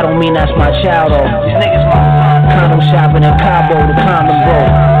 That don't mean that's my child though. Condo shopping in Cabo, the condom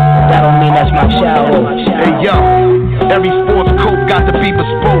rope. That don't mean that's my child though. Hey yo, every sports coat got to be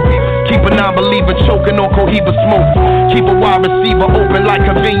bespoke. Keep a non-believer choking on Cohiba smoke. Keep a wide receiver open like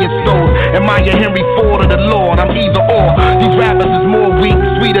convenience stores. Am I a Henry Ford or the Lord? I'm either or. These rappers is more weak,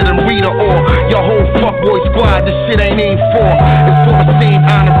 sweeter than Rita or your whole fuckboy squad. This shit ain't aimed for. It's for the same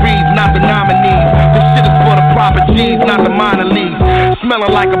honorees, not the nominees. This shit is for the proper G's, not the minor leagues.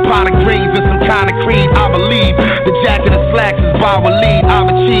 Smelling like a pot of greens and some kind of creed. I believe the jacket and slacks is by a lead. I've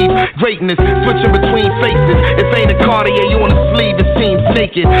achieved greatness, switching between faces. If ain't a Cartier, you on the sleeve, it seems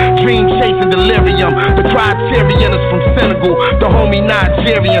naked. Dream chasing delirium. The criterion is from Senegal, the homie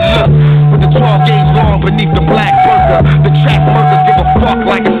Nigerian. Look, with the 12 gauge long beneath the black burger. The track workers give a fuck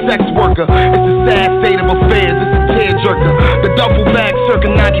like a sex worker. It's a sad state of affairs, it's a tearjerker. The duffel bag circa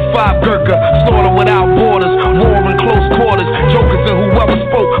 95 Gurkha. Slaughter without borders, war in close quarters. Jokers and whoever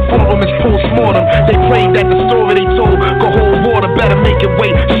spoke for them is post-mortem. They prayed that the story they told could hold water. Better make it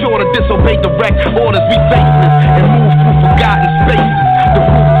wait, sure to disobey direct orders. We faceless and move through forgotten spaces. The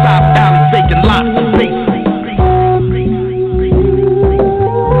rooftop alley taking lots of space.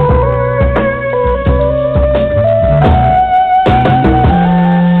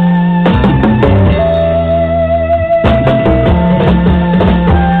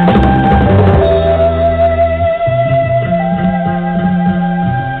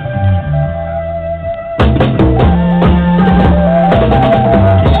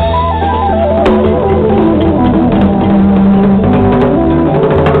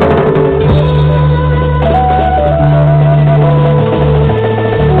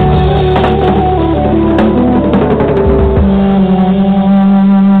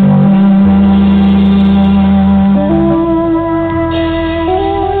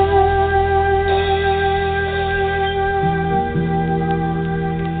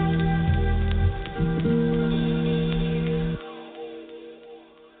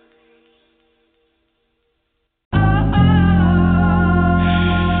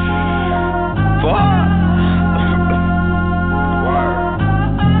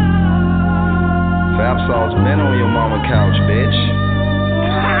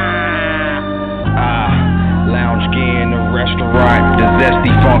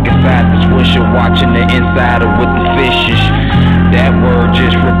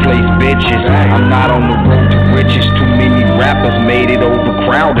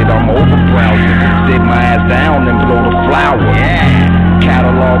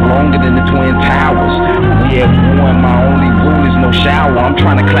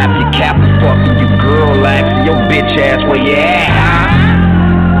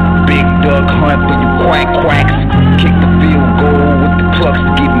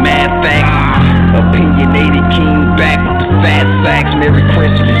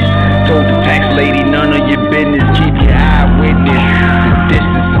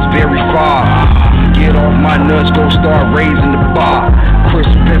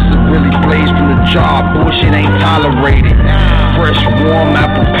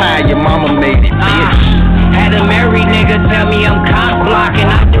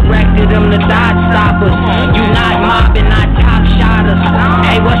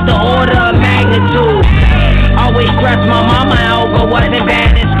 Hey, what's the order of magnitude? Asked my mama out, but wasn't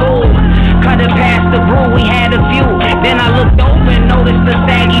bad in school. Cut it past the brew, we had a few. Then I looked over and noticed the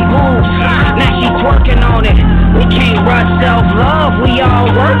saggy boobs. Now she twerking on it. We can't rush self-love, we all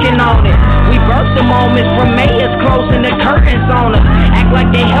working on it. We birthed the moments from mayors closing the curtains on us. Act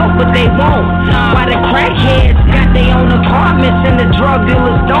like they help, but they won't. Why the crackheads got their own apartments and the drug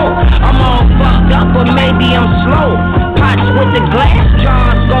dealers don't? I'm all fucked up, but maybe I'm slow. Pots with the glass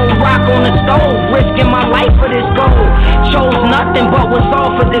jars, go rock on the stove. Risking my life for this gold. Chose nothing but was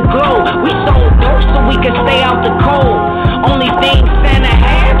offered the glow. We sold dope so we could stay out the cold. Only thing Santa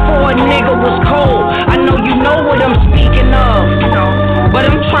had for a nigga was cold. I know you know what I'm speaking of, but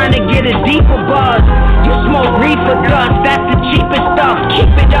I'm trying to get a deeper buzz. You smoke reefer dust, that's the cheapest stuff.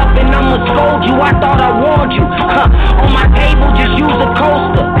 Keep it up and I'ma scold you. I thought I warned you. On my table, just use a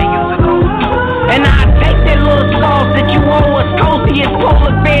coaster. And I take that little sauce that you owe us. Cozy as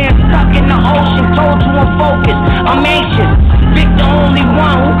polar bears stuck in the ocean. Told you I'm focused, I'm anxious. Vic the only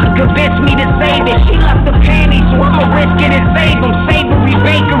one who could convince me to save it. She left the panties, so I'ma risk it and save them. Savory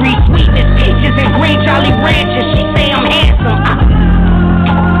bakery, sweetness, peaches and green Jolly Ranchers. She say I'm handsome.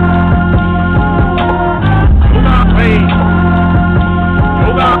 Who got paid? Who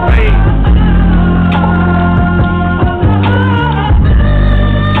got paid?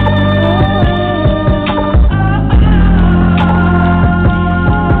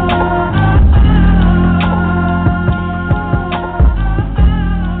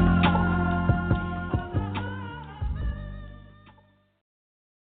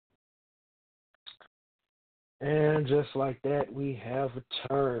 And just like that, we have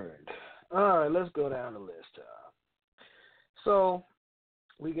returned. All right, let's go down the list. So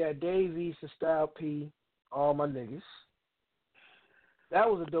we got Dave East and Style P, All My Niggas. That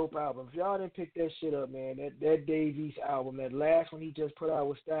was a dope album. If y'all didn't pick that shit up, man, that Dave East album, that last one he just put out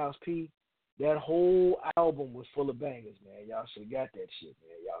with Styles P, that whole album was full of bangers, man. Y'all should have got that shit,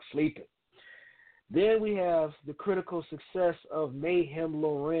 man. Y'all sleeping. Then we have the critical success of Mayhem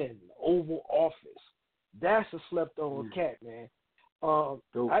Lauren, Oval Office. That's a slept-on cat, man.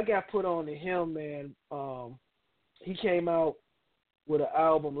 I got put on to him, man. He came out with an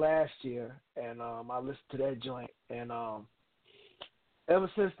album last year, and I listened to that joint. And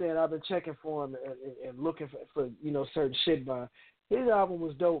ever since then, I've been checking for him and looking for certain shit by him. His album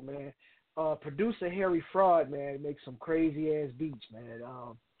was dope, man. Producer Harry Fraud, man, makes some crazy-ass beats, man.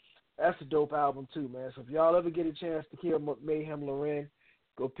 That's a dope album, too, man. So if y'all ever get a chance to hear Mayhem Lauren,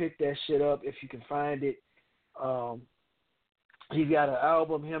 go pick that shit up if you can find it. He's got an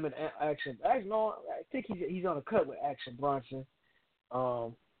album, him and Action. No, I think he's on a cut with Action Bronson.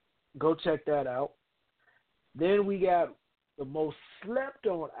 Go check that out. Then we got the most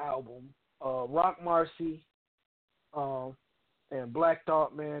slept-on album, Rock Marcy and Black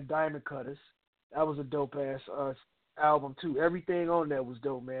Thought, man, Diamond Cutters. That was a dope-ass album, too. Everything on that was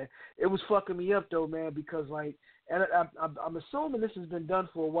dope, man. It was fucking me up, though, man, because, like, and I'm assuming this has been done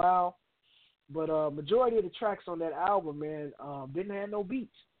for a while, but majority of the tracks on that album, man, didn't have no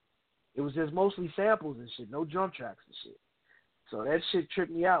beats. It was just mostly samples and shit, no drum tracks and shit. So that shit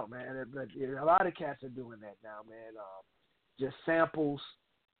tripped me out, man. But a lot of cats are doing that now, man. Just samples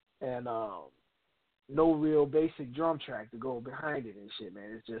and no real basic drum track to go behind it and shit,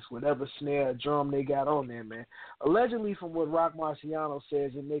 man. It's just whatever snare, drum they got on there, man. Allegedly, from what Rock Marciano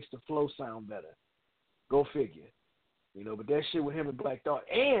says, it makes the flow sound better. Go figure. But that shit with him and Black Thought.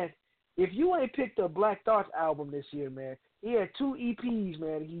 And if you ain't picked up Black Thought's album this year, man, he had 2 EPs,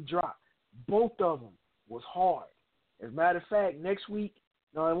 man, he dropped. Both of them was hard. As a matter of fact, next week,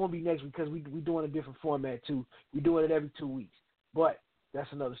 no, it won't be next week because we doing a different format, too. We doing it every 2 weeks. But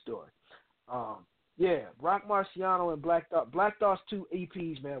that's another story. Yeah, Rock Marciano and Black Thought. Black Thought's 2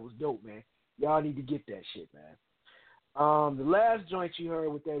 EPs, man, was dope, man. Y'all need to get that shit, man. The last joint you heard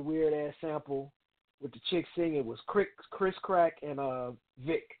with that weird-ass sample with the chick singing was Chris Crack and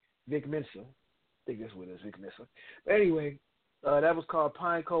Vic Mensa. I think that's what it is, Vic Mensa. But anyway, that was called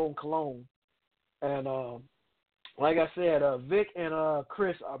Pine Cone Cologne. And like I said, Vic and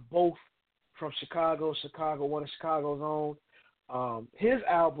Chris are both from Chicago, one of Chicago's own. His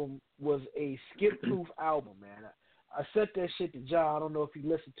album was a skip-proof album, man. I sent that shit to John. I don't know if he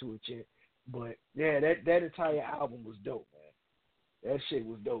listened to it yet. But, yeah, that entire album was dope, man. That shit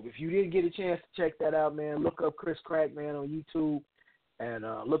was dope. If you didn't get a chance to check that out, man, look up Chris Crack, man, on YouTube. And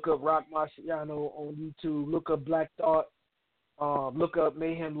look up Rock Marciano on YouTube. Look up Black Thought. Look up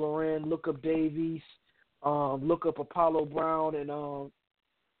Mayhem Lauren. Look up Dave East. Look up Apollo Brown and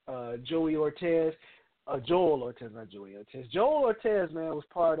Joey Ortez. Joel Ortez, not Joey Ortez. Joel Ortez, man, was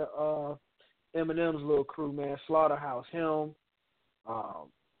part of Eminem's little crew, man. Slaughterhouse, him.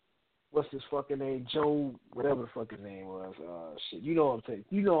 what's his fucking name? Joe, whatever the fuck his name was. Shit, you know what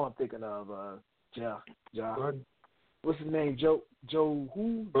I'm thinking of. Ja. What's his name? Joe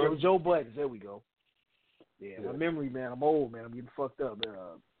who? Joe Buttons. There we go. Yeah, my memory, man. I'm old, man. I'm getting fucked up.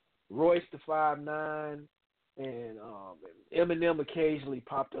 Royce the 5'9", and Eminem occasionally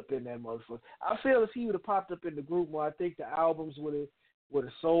popped up in that motherfucker. I feel if he would have popped up in the group more, I think the albums would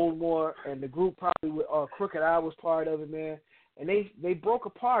have sold more, and the group probably would. Crooked Eye was part of it, man. And they broke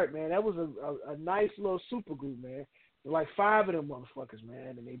apart, man. That was a nice little super group, man. Like 5 of them motherfuckers,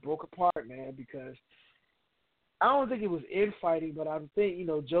 man, and they broke apart, man, because I don't think it was infighting, but I think,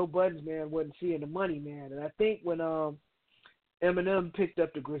 Joe Buttons, man, wasn't seeing the money, man. And I think when Eminem picked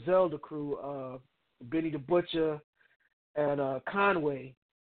up the Griselda crew, Benny the Butcher and Conway,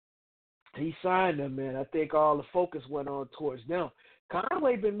 he signed them, man. I think all the focus went on towards them.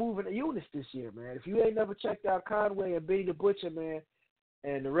 Conway been moving the units this year, man. If you ain't never checked out Conway and Benny the Butcher, man,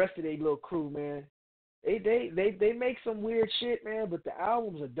 and the rest of their little crew, man, they make some weird shit, man, but the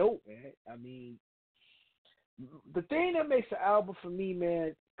albums are dope, man. I mean, the thing that makes the album for me,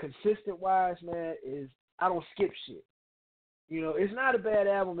 man, consistent-wise, man, is I don't skip shit. It's not a bad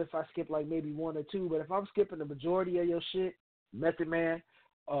album if I skip like maybe 1 or 2, but if I'm skipping the majority of your shit, Method Man,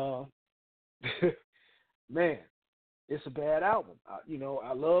 man, it's a bad album.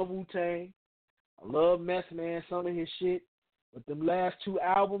 I love Wu-Tang. I love Meth Man, some of his shit. But them last 2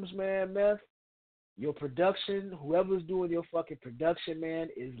 albums, man, Meth, your production, whoever's doing your fucking production, man,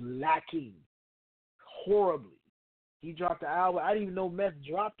 is lacking horribly. He dropped the album. I didn't even know Meth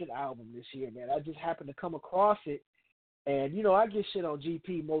dropped an album this year, man. I just happened to come across it. And, I get shit on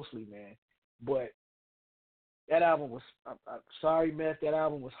GP mostly, man. But that album was, sorry, Meth, that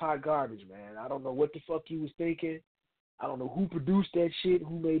album was hot garbage, man. I don't know what the fuck you was thinking. I don't know who produced that shit,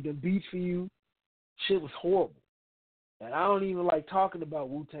 who made them beats for you. Shit was horrible. And I don't even like talking about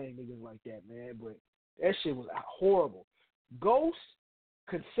Wu-Tang niggas like that, man. But that shit was horrible. Ghost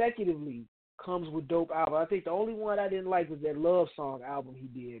consecutively comes with dope albums. I think the only one I didn't like was that Love Song album he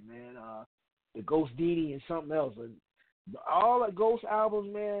did, man. The Ghost Dini and something else. And all the Ghost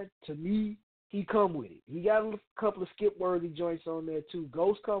albums, man, to me, he come with it. He got a couple of skip-worthy joints on there, too.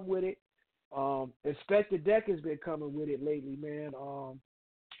 Ghost come with it. Inspector Deck has been coming with it lately, man,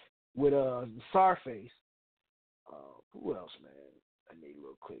 with Sarface. Who else, man? I need a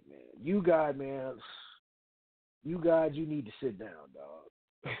little quick, man. You guys, you need to sit down, dog.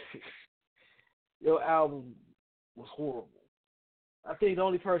 Your album was horrible. I think the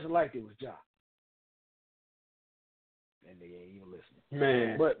only person liked it was Ja. And they ain't even listening.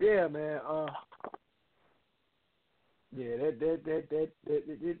 Man. But yeah, man. Yeah,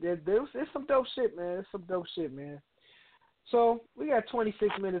 it's some dope shit, man. It's some dope shit, man. So we got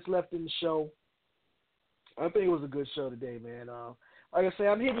 26 minutes left in the show. I think it was a good show today, man. Like I say,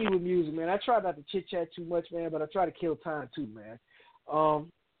 I'm hitting you with music, man. I try not to chit chat too much, man, but I try to kill time too, man.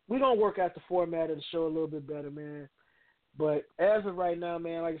 We're gonna work out the format of the show a little bit better, man. But as of right now,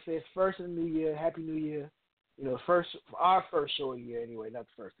 man, like I said, it's first of the new year. Happy New Year. Our first show of the year anyway, not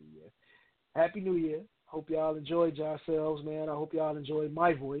the first of the year. Happy New Year. Hope y'all enjoyed yourselves, man. I hope y'all enjoyed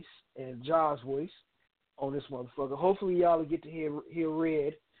my voice and Ja's voice on this motherfucker. Hopefully y'all will get to hear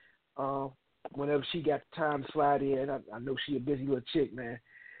Red whenever she got the time to slide in. I know she a busy little chick, man.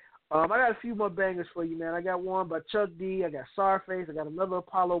 I got a few more bangers for you, man. I got one by Chuck D. I got Sarface. I got another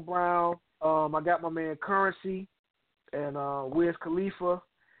Apollo Brown. I got my man Currency and Wiz Khalifa.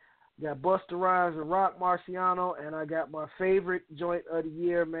 Got Busta Rhymes and Rock Marciano, and I got my favorite joint of the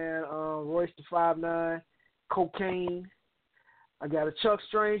year, man, Royce the 5'9", Cocaine. I got a Chuck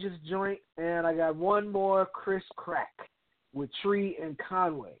Stranger's joint, and I got one more Chris Crack with Tree and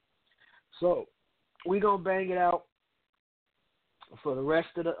Conway. So we gonna bang it out for the rest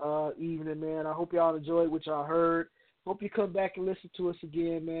of the evening, man. I hope y'all enjoyed what y'all heard. Hope you come back and listen to us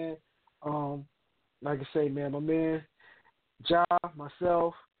again, man. Like I say, man, my man Ja,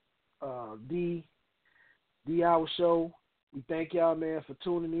 myself, D Hour Show. We thank y'all, man, for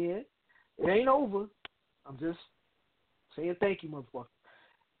tuning in. It ain't over. I'm just saying thank you, motherfucker.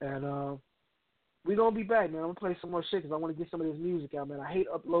 And we gonna be back, man. I'm gonna play some more shit because I want to get some of this music out, man. I hate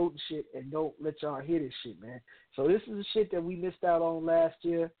uploading shit and don't let y'all hear this shit, man. So this is the shit that we missed out on last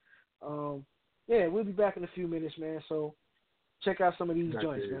year. Yeah, we'll be back in a few minutes, man. So check out some of these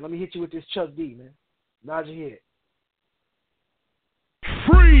joints, man. Let me hit you with this Chuck D, man. Nod your head.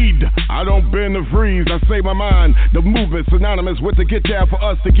 Freed! I don't bend the freeze, I say my mind. The movement's synonymous with the get down for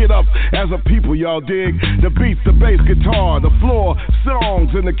us to get up as a people, y'all dig? The beats, the bass guitar, the floor, songs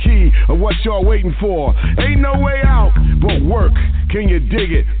in the key of what y'all waiting for. Ain't no way out but work. Can you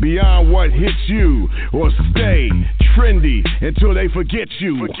dig it beyond what hits you? Or stay trendy until they forget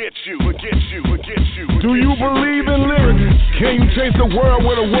you. Do you believe in lyrics? Can you change the world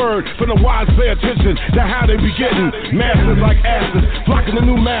with a word? For the wise, pay attention to how they be getting. Masters like asses, flocking to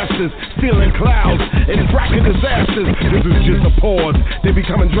new masters, stealing clouds and fracking disasters. This is just a pause. They be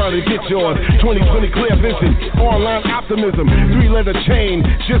coming trying to get yours. 2020 clear vision, online optimism, 3-letter chain,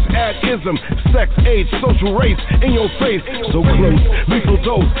 just add ism. Sex, age, social race, in your face, so close, lethal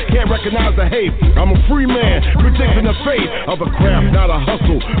dose, can't recognize the hate. I'm a free man, predicting the fate of a craft, not a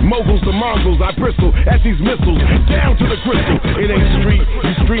hustle. Moguls to Mongols, I bristle at these missiles, down to the crystal. It ain't street,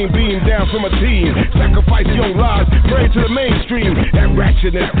 you stream beam down from a team. Sacrifice young lives, pray to the mainstream. That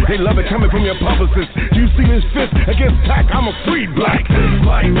ratchetness, they love it coming from your publicist. Do you see this fist against tack? I'm a free black.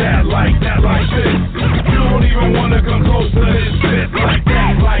 Like that, like that, like this. You don't even wanna come close to this shit. Like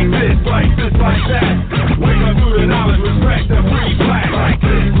that, like this, like this, like that. Wake up through the knowledge, respect the free black. Like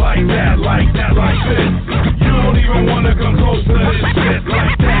this, like that, like that, like this. You don't even wanna come close to this shit.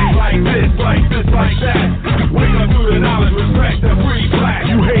 Like that, like this, like this, like that. Wake up through the knowledge, respect the free black.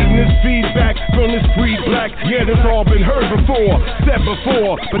 You hating this feedback from this free black? Yeah, this all been heard before, said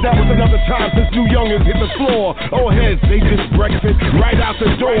before, but that was another time since new youngins hit the floor. Old heads, they just breakfast right out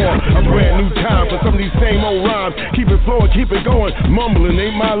the door. A brand new time for some of these same old rhymes. Keep it flowing, keep it going. Mumbling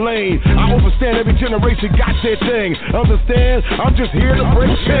ain't my lane. I understand every generation got their thing. Understand? I'm just here to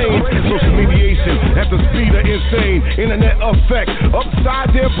break chains. Social mediation at the speed of insane. Internet effect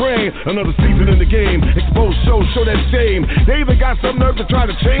upside their brain. Another season in the game. Exposed shows show that shame. They even got some nerve to try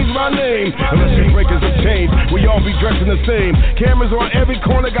to change my name. Unless you breakers have changed, we all be dressing the same. Cameras on every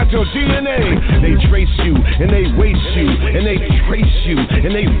corner got your DNA. They trace you and they waste you and they trace you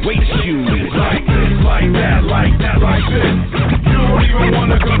and they waste you. Like this, like that, like that, like this. You don't even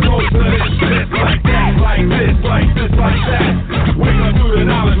wanna come close to this shit. Like that, like this, like this, like that. Wake up through the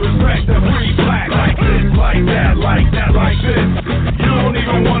knowledge, respect the free black. Like this, like that, like that, like this. You don't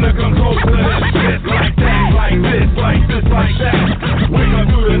even wanna come close to this shit. Like that, like this, like this, like that. Wake up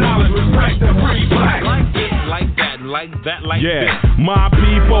through the knowledge, respect the free black. Like this, like that, like that, like yeah. this. My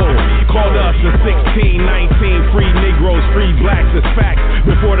people called us the 16, 19 free Negroes, free blacks is facts.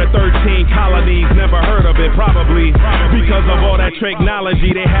 Before the 13 colonies, never heard of it, probably because of all that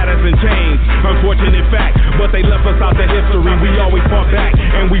technology they had us in chains. Unfortunate fact, but they left us out the history. We always fought back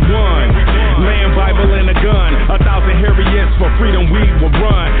and we won. Land, Bible, and a gun. 1,000 Harriets for freedom we will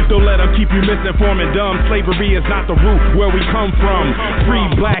run. Don't let them keep you misinformed and dumb. Slavery is not the root where we come from. Free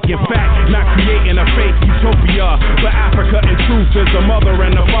black, in fact, not creating a fake utopia. But Africa in truth is the mother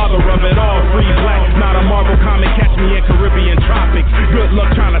and the father of it all. Free black, not a Marvel comic. Catch me in Caribbean tropics. Good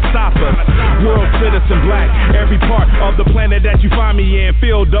luck trying to stop us. World citizen black. Every part of the planet that you find me in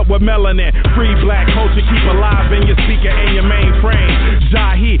filled up with melanin. Free black culture keep alive in your speaker and your mainframe.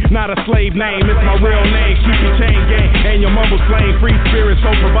 Jahi, not a slave name, it's my real name. Keep your chain gang and your mumble slain. Free spirit,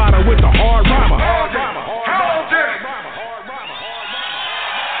 soul provider with the hard rhymer.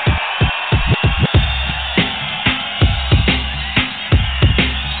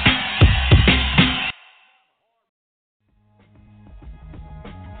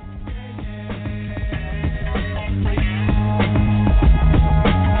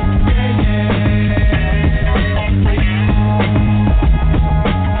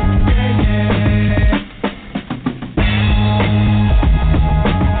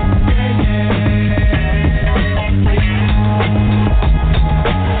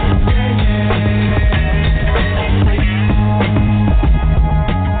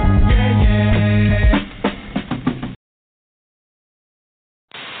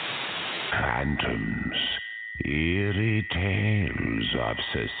 Phantoms, eerie tales of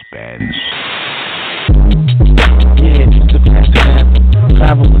suspense. Yeah, just a phantom.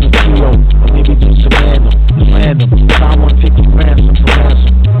 Travel in a kilo, or maybe just a random. It's random. I wanna take a ransom for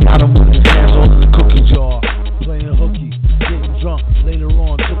ransom. Got him with his hands all in the cookie jar. Playing hooky, getting drunk. Later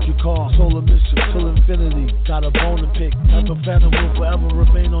on, took your car. Solar mission till infinity. Got a bone to pick. Type of phantom will forever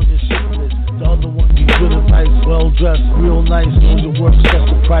remain on your shit list. The other one be good advice, well dressed, real nice. Knows your work, sets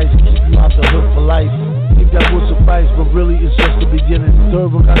the price. Keep you out the hood for life. Think that would suffice, but really it's just the beginning.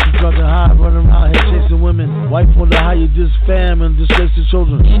 Third one got you drunk and high, running around here chasing women. Wife wonder how you just fam and disgrace the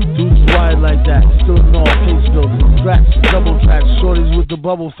children. Dudes wired like that, still in all case building. Tracks, double tracks, shorties with the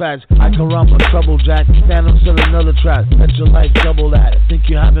bubble facts. I can run my trouble jack, phantom set another track. Bet your life double that. Think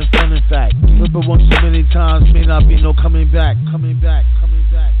you're having fun in fact. Flip it once too many times, may not be no coming back. Coming back, coming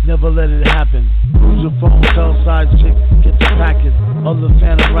back. Never let it happen. Lose your phone, tell side chick, get the package. Other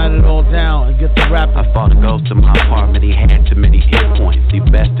phantom, write it all down and get the rapping. I fought a ghost in my apartment, he had too many hit points. He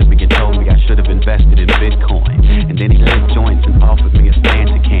bested me and told me I should have invested in Bitcoin. And then he lit joints and offered me a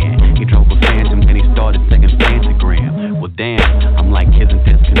Fanta can. He drove a Phantom and he started singing Fantagram.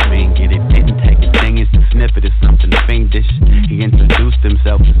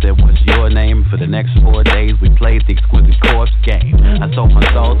 For the next 4 days, we played the exquisite corpse game. I sold my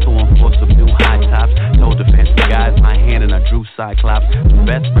soul to him for some new high tops. Told the fancy guys my hand and I drew Cyclops. The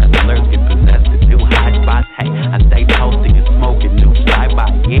best wrestlers get possessed to do high spots. Hey, I stay toasting and smoking new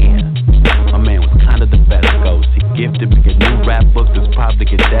fly-by, yeah. My man was kinda the best ghost. He gifted me a new rap book that's probably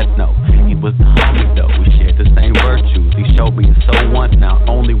a death note. He was the homie though, we shared the same virtues. He showed me his soul once, now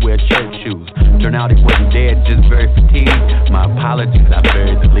only wear church shoes. Turned out he wasn't dead, just very fatigued. My apologies, I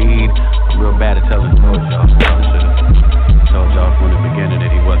buried the lead. I'm real bad at telling stories, y'all. I told y'all from the beginning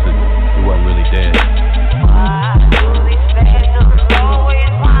that he wasn't really dead.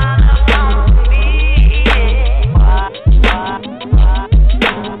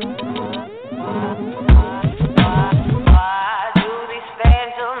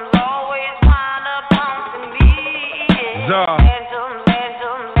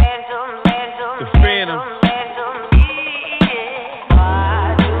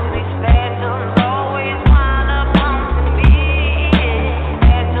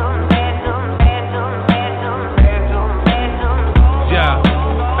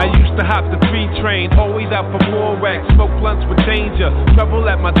 Train, always out for more racks, smoke blunts with danger, trouble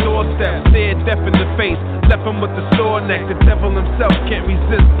at my doorstep, stared death in the face, left him with the sore neck, the devil himself can't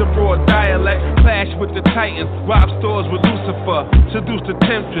resist the raw dialect, clash with the titans, rob stores with Lucifer, seduce the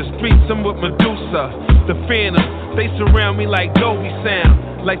temptress, streets them with Medusa, the phantoms, they surround me like Dolby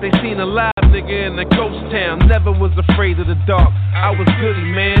sound, like they seen a live nigga in a ghost town, never was afraid of the dark, I was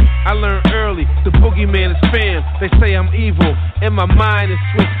goody man, I learned early, the boogeyman is fam, they say I'm evil, and my mind is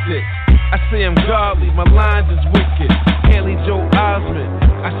twisted. I say I'm godly, my lines is wicked. Haley Joe Osment,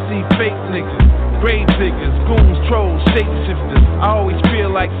 I see fake niggas, grave diggers, goons, trolls, shapeshifters. I always feel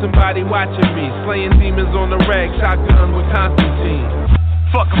like somebody watching me, slaying demons on the rag, shotgun with Constantine.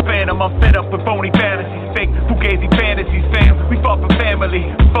 Fuck a phantom, I'm fed up with phony fantasies, fake fugazi fantasies, fam. We fought for family,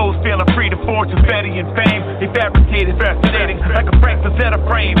 foes feeling free to fortune, Betty and fame. They fabricated, fascinating, like a Frank Frazetta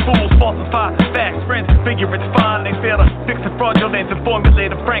brain. Fools falsify facts, friends figure it's fine. They fail to fix the fraudulence and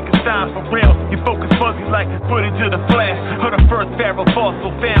formulate a Frankenstein for real. You focus fuzzy like put into the flash. Or the first barrel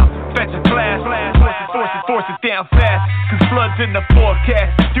fossil found, fetch a glass, force it down fast. Cause blood's in the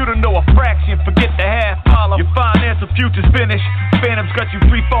forecast. You don't know a fraction, forget the half column. Your financial future's finished. Phantoms got you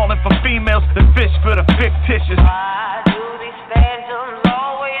free falling for females and fish for the fictitious. Why do these phantoms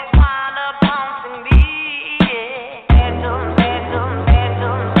always wind up haunting me? Phantom, phantom,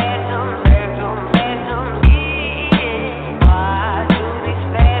 phantom, phantom, phantom, phantom, me. Why do these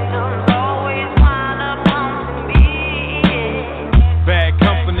phantoms always wind up haunting me? Bad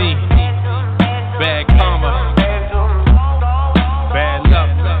company, bad karma, bad luck.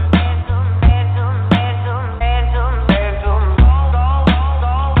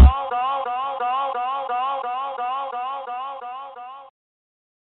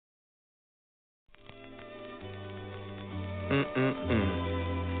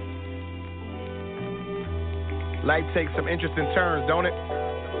 Life takes some interesting turns, don't it?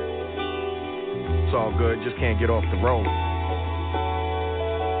 It's all good, just can't get off the road.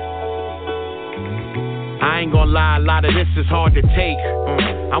 I ain't gonna lie, a lot of this is hard to take.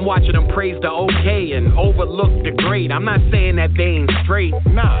 I'm watching them praise the okay and overlook the great. I'm not saying that they ain't straight.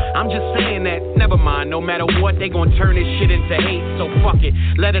 Nah, I'm just saying that, never mind, no matter what, they gon' turn this shit into hate. So fuck it,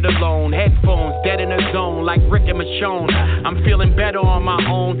 let it alone. Headphones, dead in a zone, like Rick and Michonne. I'm feeling better on my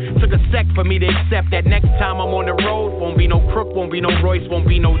own. Took a sec for me to accept that next time I'm on the road, won't be no Crook, won't be no Royce, won't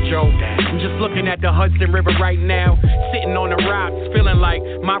be no Joe. I'm just looking at the Hudson River right now, sitting on the rocks, feeling like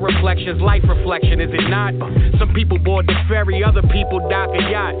my reflection's life reflection, is it not? Some people board the ferry, other people dock a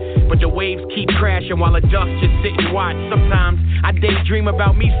yacht, but the waves keep crashing while the dust just sit and watch. Sometimes I daydream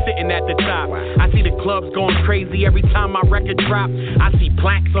about me sitting at the top. I see the clubs going crazy every time my record drop. I see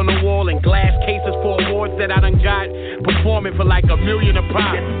plaques on the wall and glass cases for awards that I done got, performing for like $1 million a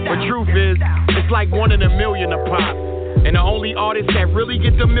pop. But truth is, it's like 1 in a million a pop. And the only artist that really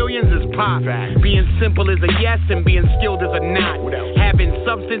gets the millions is pop. Being simple is a yes and being skilled is a not. Having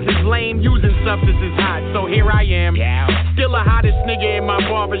substance is lame, using substance is hot. So here I am, still the hottest nigga in my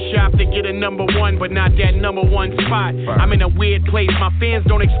barbershop to get a #1, but not that #1 spot. I'm in a weird place, my fans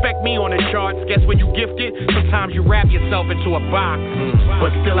don't expect me on the charts. Guess when you gifted, sometimes you wrap yourself into a box.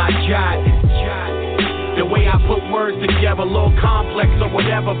 But still I jot. The way I put words together, a little complex or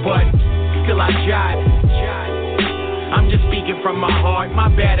whatever, but still I jot. I'm just speaking from my heart. My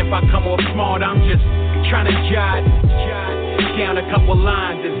bad if I come off smart. I'm just trying to jot down a couple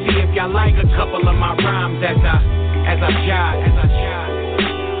lines and see if y'all like a couple of my rhymes as I jot.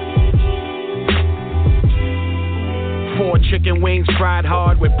 4 chicken wings fried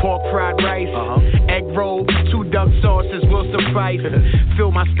hard with pork fried rice. Egg rolls, 2 duck sauces will suffice.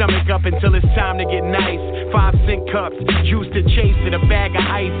 Fill my stomach up until it's time to get nice. 5-cent cups, juice to chase it, a bag of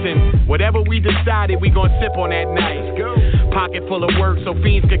ice. And whatever we decided, we gon' sip on that night. Pocket full of work so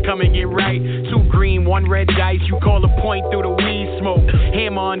fiends could come and get right. 2 green, 1 red dice. You call a point through the weed smoke.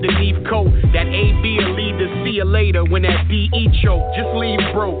 Hammer underneath coat. That AB will lead to see you later when that DE choke. Just leave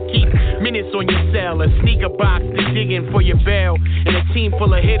broke. Keep minutes on your cell. A sneaker box to dig in for your bail. And a team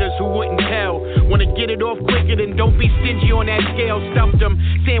full of hitters who wouldn't tell. Wanna get it off quicker, then don't be stingy on that scale. Stuff them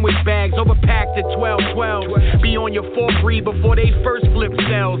sandwich bags overpacked at 12-12. Be on your 4th read before they first flip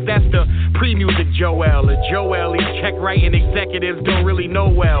cells. That's the pre-music Joel. A Joel, these check writing executives don't really know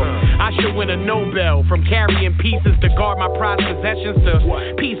well. I should win a Nobel from carrying pieces to guard my prized possessions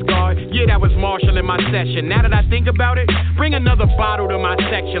to Peace Guard. Yeah, that was Marshall in my session. Now that I think about it, bring another bottle to my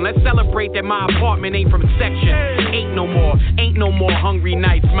section. Let's celebrate that my apartment ain't from section. Ain't no more hungry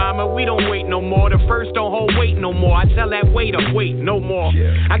nights, mama. We don't wait no more. The first don't hold weight no more. I tell that waiter, wait no more.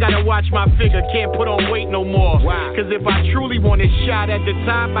 I gotta watch my figure, can't put on weight no more. Cause if I truly want it shot at the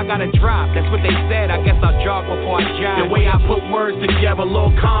top, I gotta drop. That's what they said, I guess I'll jog before I jive. The way I put words together, a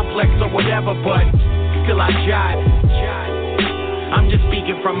little complex or whatever, but still I jive. I'm just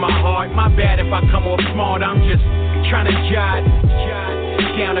speaking from my heart. My bad if I come off smart, I'm just trying to jot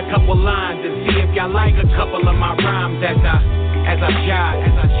down a couple lines and see if y'all like a couple of my rhymes as I jot.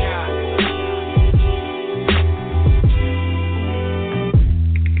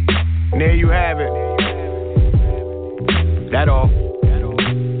 And there you have it. That all.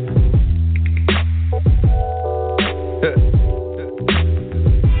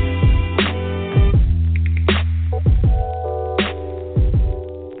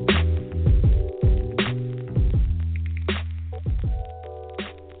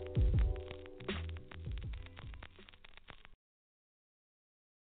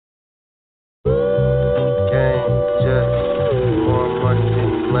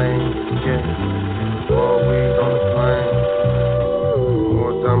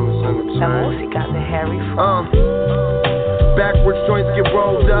 Backwards joints get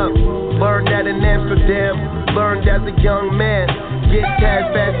rolled up. Learned that in Amsterdam. Learned as a young man. Get cash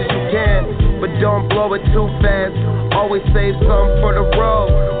fast as you can, but don't blow it too fast. Always save some for the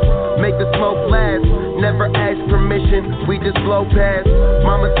road. Make the smoke last. Never ask permission, we just blow past.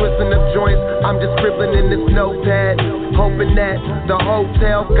 Mama's twisting up joints, I'm just scribbling in this notepad. Hoping that the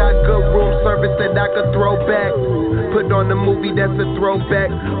hotel got good room service that I could throw back. Put on a movie that's a throwback,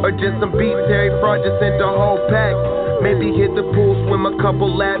 or just some beats Terry Fraud just sent the whole pack. Maybe hit the pool, swim a couple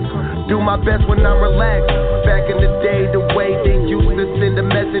laps. Do my best when I'm relaxed. Back in the day, the way they used to send a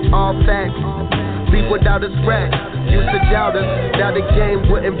message, all facts. Leave without a scratch. Used to doubt us. Now the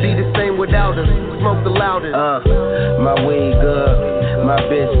game wouldn't be the same without us. Smoke the loudest. My weed good, my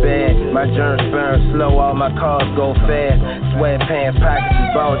bitch bad. My germs burn slow, all my cars go fast. Sweatpants, pockets is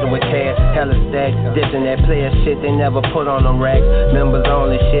bulging with cash. Hella stacks, dissing that player shit they never put on them racks. Members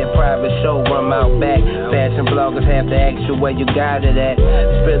only shit, private show, run out back. Fashion bloggers have to ask you where you got it at.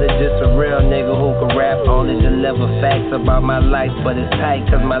 Spitter just a real nigga who can rap. Only deliver facts about my life, but it's tight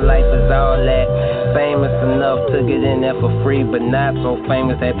cause my life is all that. Famous enough to get in there for free, but not so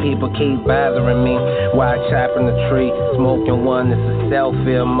famous that people keep bothering me. While chopping the tree, smoking one, it's a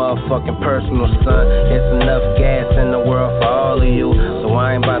selfie, motherfucking personal son. It's enough gas in the world for all of you, so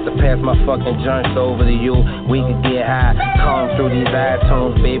I ain't about to pass my fucking joints over to you. We could get high, calm through these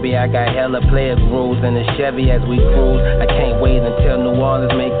iTunes, baby. I got hella player grooves in the Chevy as we cruise. I can't wait until New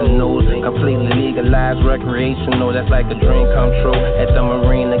Orleans makes the news. Completely legalized, recreational, that's like a dream come true. At the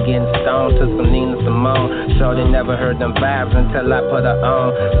marina getting stoned to some Nina Simone. Shorty never heard them vibes until I put her on.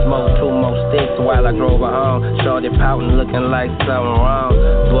 Smoked 2 more sticks while I drove her home. Shorty pouting looking like something wrong,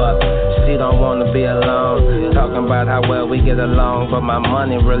 but she don't wanna be alone. Talking about how well we get along, but my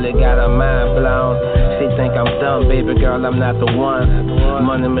money really got her mind blown. She think I'm dumb, baby girl, I'm not the one.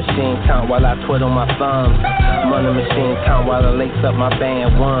 Money machine count while I twiddle my thumbs. Money machine count while I lace up my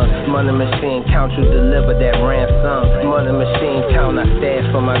band one. Money machine count, you deliver that ransom. Money machine count, I stash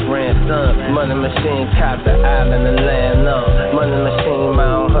for my grandson. Money machine count, the island and land on. Money machine, my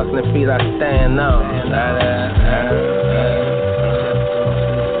own hustling feet I stand on.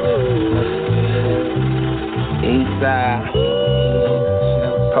 Eastside,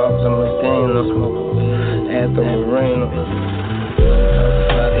 Pubs and Medina, at the marina.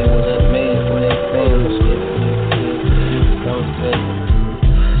 It was made when they seen us.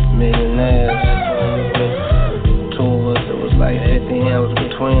 Millionaires, 2 of us, it was like 50 M's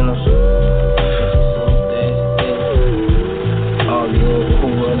between us. All the old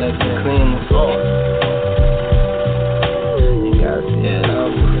cool electric cleaners.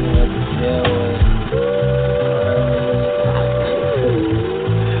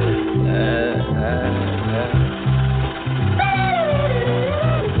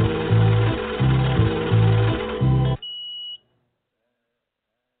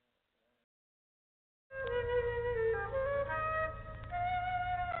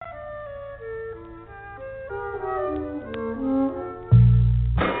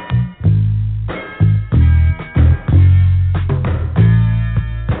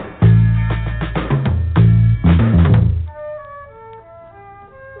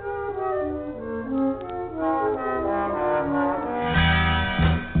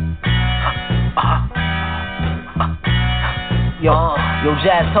 Yo,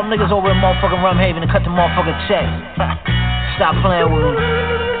 Jazz, tell them niggas over in motherfucking Rum Haven to cut the motherfucking check. Stop playing with me.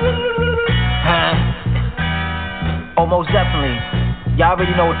 Huh? Oh, most definitely. Y'all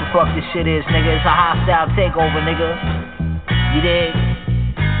already know what the fuck this shit is, nigga. It's a hostile takeover, nigga. You dig?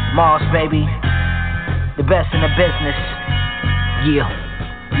 Mars, baby. The best in the business. Yeah.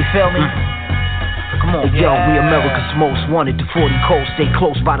 You feel me? Come on, yo, we America's most wanted. The 40 cold, stay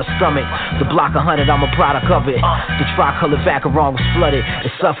close by the stomach. The block 100, I'm a product of it. The tricolor vacaron was flooded. It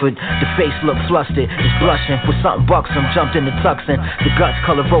suffered. The face looked flustered. It's blushing with something buxom. Jumped in the tuxin. The guts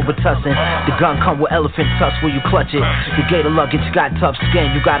color Robitussin. The gun come with elephant tusks where you clutch it. The gator luggage got tough skin.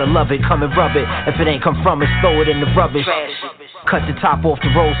 You gotta love it. Come and rub it. If it ain't come from it, throw it in the rubbish. Cut the top off the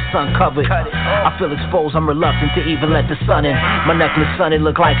rose, sun covered. I feel exposed, I'm reluctant to even let the sun in. My necklace sun, it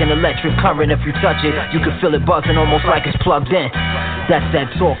look like an electric current. If you touch it, you can feel it buzzing almost like it's plugged in. That's that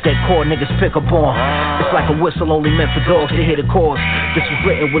talk that core niggas pick up on. It's like a whistle only meant for dogs to hear the chords. This was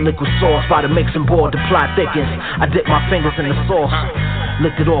written with liquid sauce by the mixing board. The plot thickens, I dip my fingers in the sauce.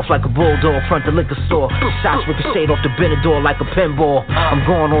 Licked it off like a bulldog, front the liquor store. Shots ricocheted off the Benadryl like a pinball. I'm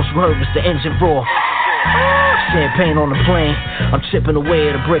going on swerve, it's the engine roar. Champagne on the plane, I'm chipping away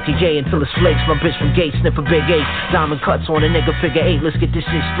at a brick of yay until it's flakes. My bitch from Gates sniff a big 8. Diamond cuts on a nigga figure 8. Let's get this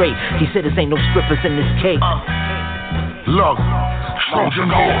shit straight. He said this ain't no strippers in this cake. Look, Trojan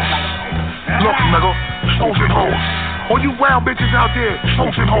horse. Look, nigga, Trojan horse. All you wild bitches out there,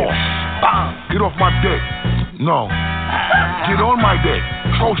 Trojan horse. Get off my dick. No. Get on my dick.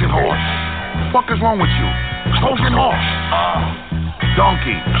 Trojan horse. Fuck is wrong with you? Trojan horse.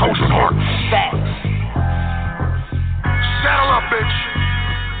 Donkey. Trojan horse. Saddle up, bitch.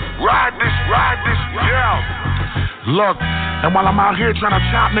 Ride this, yeah. Look, and while I'm out here trying to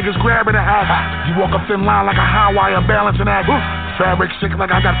chop niggas, grabbing the act, you walk a thin line like a high wire balancing act. Fabric sick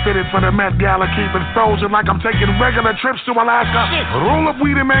like I got fitted for the Met Gala, keeping frozen like I'm taking regular trips to Alaska. Roll up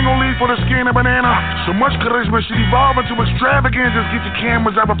weed and mango leaf for the skin of banana. So much charisma should evolve into extravaganzas. Get your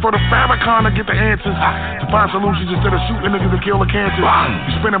cameras, I prefer the Farrakhan to get the answers. To find solutions instead of shooting niggas to kill the cancer.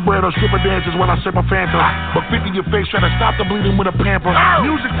 You spinning bread or stripper dances when I sip a Fanta. But 50 your face trying to stop the bleeding with a pamper.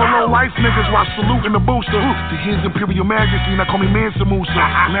 Music for low life niggas while saluting the booster. To his imperial majesty, now call me Mansa Musa.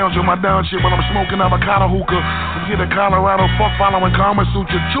 Lounge on my down shit while I'm smoking avocado hookah. From here to Colorado, fuck following Kama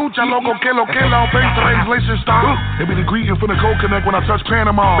Sutra. Chucha loco, kilo, face translation style. They be the greeting from the cold connect when I touch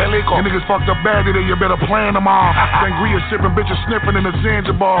Panama. And niggas fucked up bad today, you better plan them all. Sangria sipping, bitches sniffing in the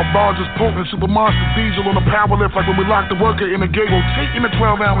Zanzibar. Bars just potent, super monster diesel on the power lift like when we locked the worker in the gate, rotating the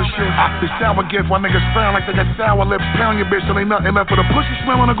 12-hour shift. This sour gift while niggas frown like they got sour lips. Pound your bitch till ain't nothing left for the pussy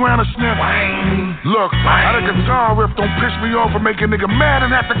smell on the ground to sniff. Look, how the guitar riff don't piss me off and make a nigga mad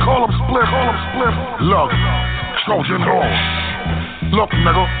and have to call up split. Look, Trojan horse. Look,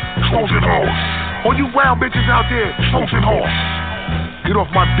 nigga, Trojan horse. All you wild bitches out there, Trojan horse. Get off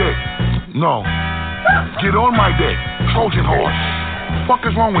my dick. No. Get on my dick. Trojan horse. Fuck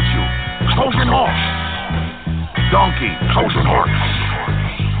is wrong with you? Trojan horse. Donkey. Trojan horse.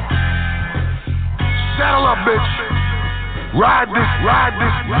 Saddle up, bitch. Ride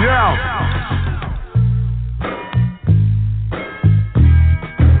this, yeah.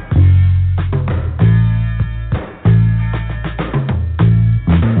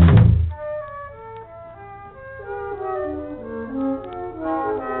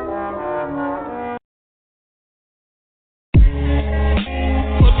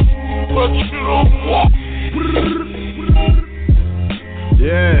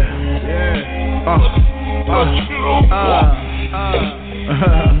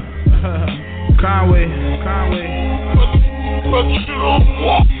 Conway.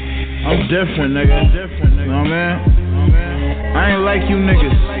 I'm different, nigga. You know what I mean? I ain't like you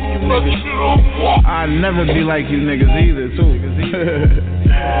niggas. I'll never be like you niggas either, too.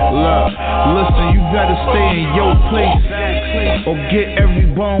 Look, listen, you better stay in your place or get every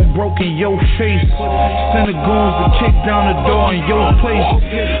bone broken your face. Send the goons to kick down the door in your place.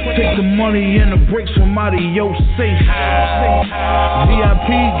 Take the money and the bricks from out of your safe. VIP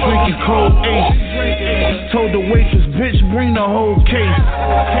drinking cold Ace. Told the waitress, bitch, bring the whole case.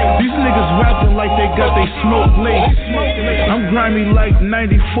 These niggas rapping like they got they smoke lace. I'm grimy like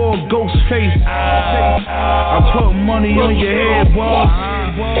 94 Ghostface. I put money on your head, boss.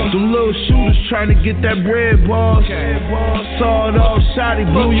 Some little shooters trying to get that bread, boss. Sawed off shot, he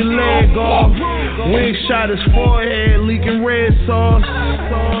blew your leg off. Wing shot his forehead, leaking red sauce.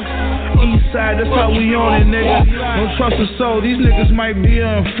 East side, that's how we on it, nigga. Don't trust a soul, these niggas might be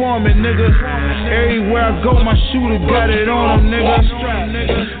an informant, nigga. Everywhere I go, my shooter got it on him,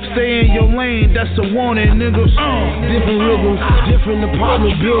 nigga. Stay in your lane, that's a warning, nigga. Different rhythms, different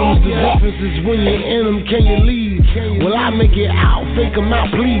apartment buildings. The difference is when you're in them, can you leave? Will I make it out? Fake 'em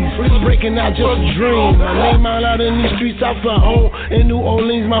out, please. Breaking out just a dream. My name out in these streets, I felt home in New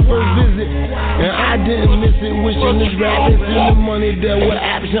Orleans, my first visit. And I didn't miss it, wishing this rap and the money that were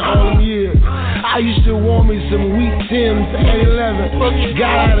absent all them years. I used to want me some weak Timbs at 11.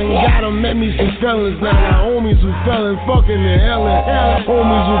 Got out and got 'em, met me some fellas. Now got homies who fell and fucking in hell.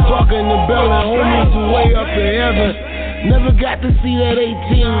 Homies who fucking the bell and homies who way up in heaven. Never got to see that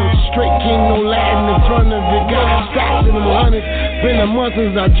 18 straight king, no Latin in front of it. Got stacks in them hundreds. Been a month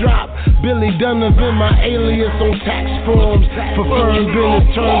since I dropped. Billy Donovan, my alias on tax forms. For firm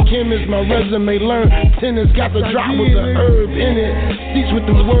business, turn chemist, my resume learn tennis. Got the drop with the herb in it. Seats with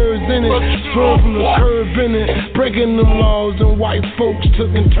them words in it. Swerve from the curb in it. Breaking them laws and white folks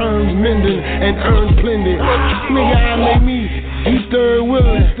took in turns mending and earned plenty. Nigga, I made me. You third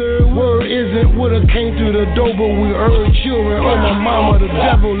willing, word isn't would've came through the door, but we heard children. Oh my mama, the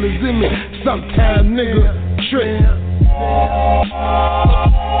devil is in me. Sometime nigga trick.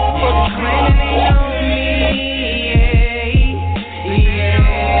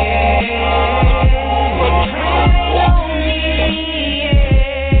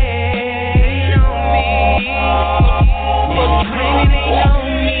 Claiming they know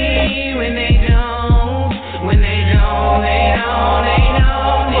me, when they don't, when they don't, they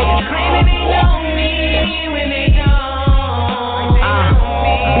don't, niggas claiming they know me when they don't,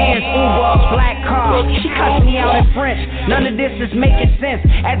 Benz Uber, black car, she cussed me out in French. None of this is making sense,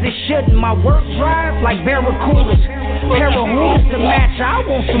 as it shouldn't. My work drive like barracudas, pair of hooters to match. I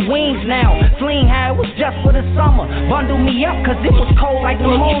want some wings now. Fleeing how it was just for the summer. Bundle me up cause it was cold like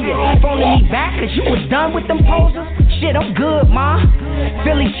pneumonia. Phoning me back cause you was done with them posers. Shit, I'm good, ma.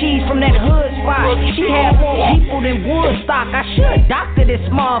 Philly cheese from that hood spot. She had more people than Woodstock. I should've doctored this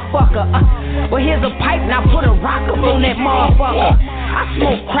motherfucker. But here's a pipe, now put a rock up on that motherfucker. I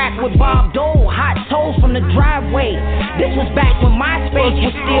smoke crack with Bob Dole, hot toast from the driveway. This was back when MySpace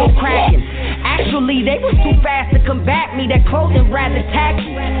was still cracking. Actually, they was too fast to combat me. That clothing rather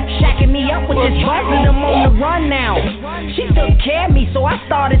tacky. Shacking me up with this buzzing, I'm on the run now. She took care of me, so I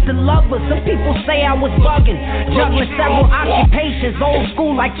started to love her. Some people say I was bugging, juggling several occupations. Old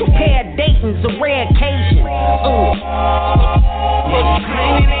school like two pair of Dayton's, a rare occasion.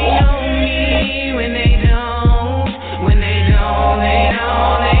 claiming they know me when they don't, when they don't, they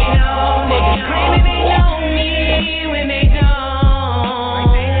don't, they don't, niggas claiming they know me when they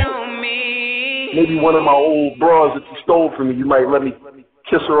don't, they know me. Maybe one of my old bras that you stole from me, you might let me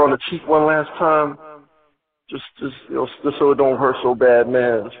kiss her on the cheek one last time. Just so it don't hurt so bad,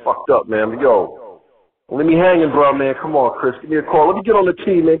 man. It's fucked up, man. But yo, let me hanging, bro, man. Come on, Chris. Give me a call. Let me get on the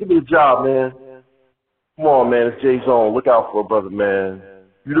team, man. Give me a job, man. Come on, man. It's J-Zone. Look out for a brother, man.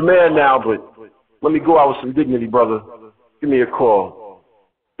 You the man now, but let me go out with some dignity, brother. Give me a call.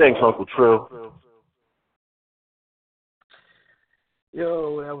 Thanks, Uncle Trill.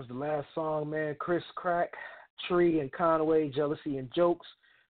 Yo, that was the last song, man. Chris Crack, Tree and Conway, Jealousy and Jokes,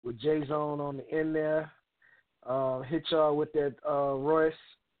 with J-Zone on the end there. Hit y'all with that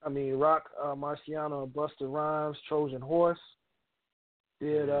Rock Marciano and Busta Rhymes, Trojan Horse.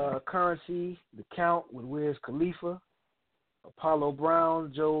 Did Currency, The Count with Wiz Khalifa. Apollo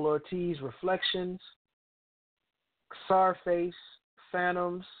Brown, Joel Ortiz, Reflections. Czarface,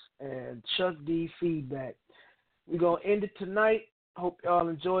 Phantoms, and Chuck D, Feedback. We're going to end it tonight. Hope y'all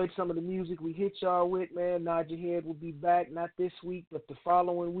enjoyed some of the music we hit y'all with, man. Nod Your Head will be back, not this week, but the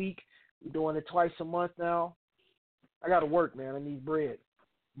following week. We're doing it twice a month now. I got to work, man. I need bread.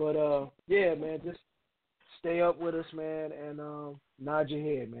 But, yeah, man, just stay up with us, man, and nod your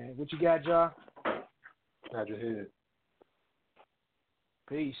head, man. What you got, Ja? Nod your head.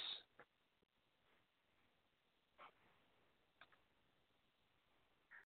 Peace.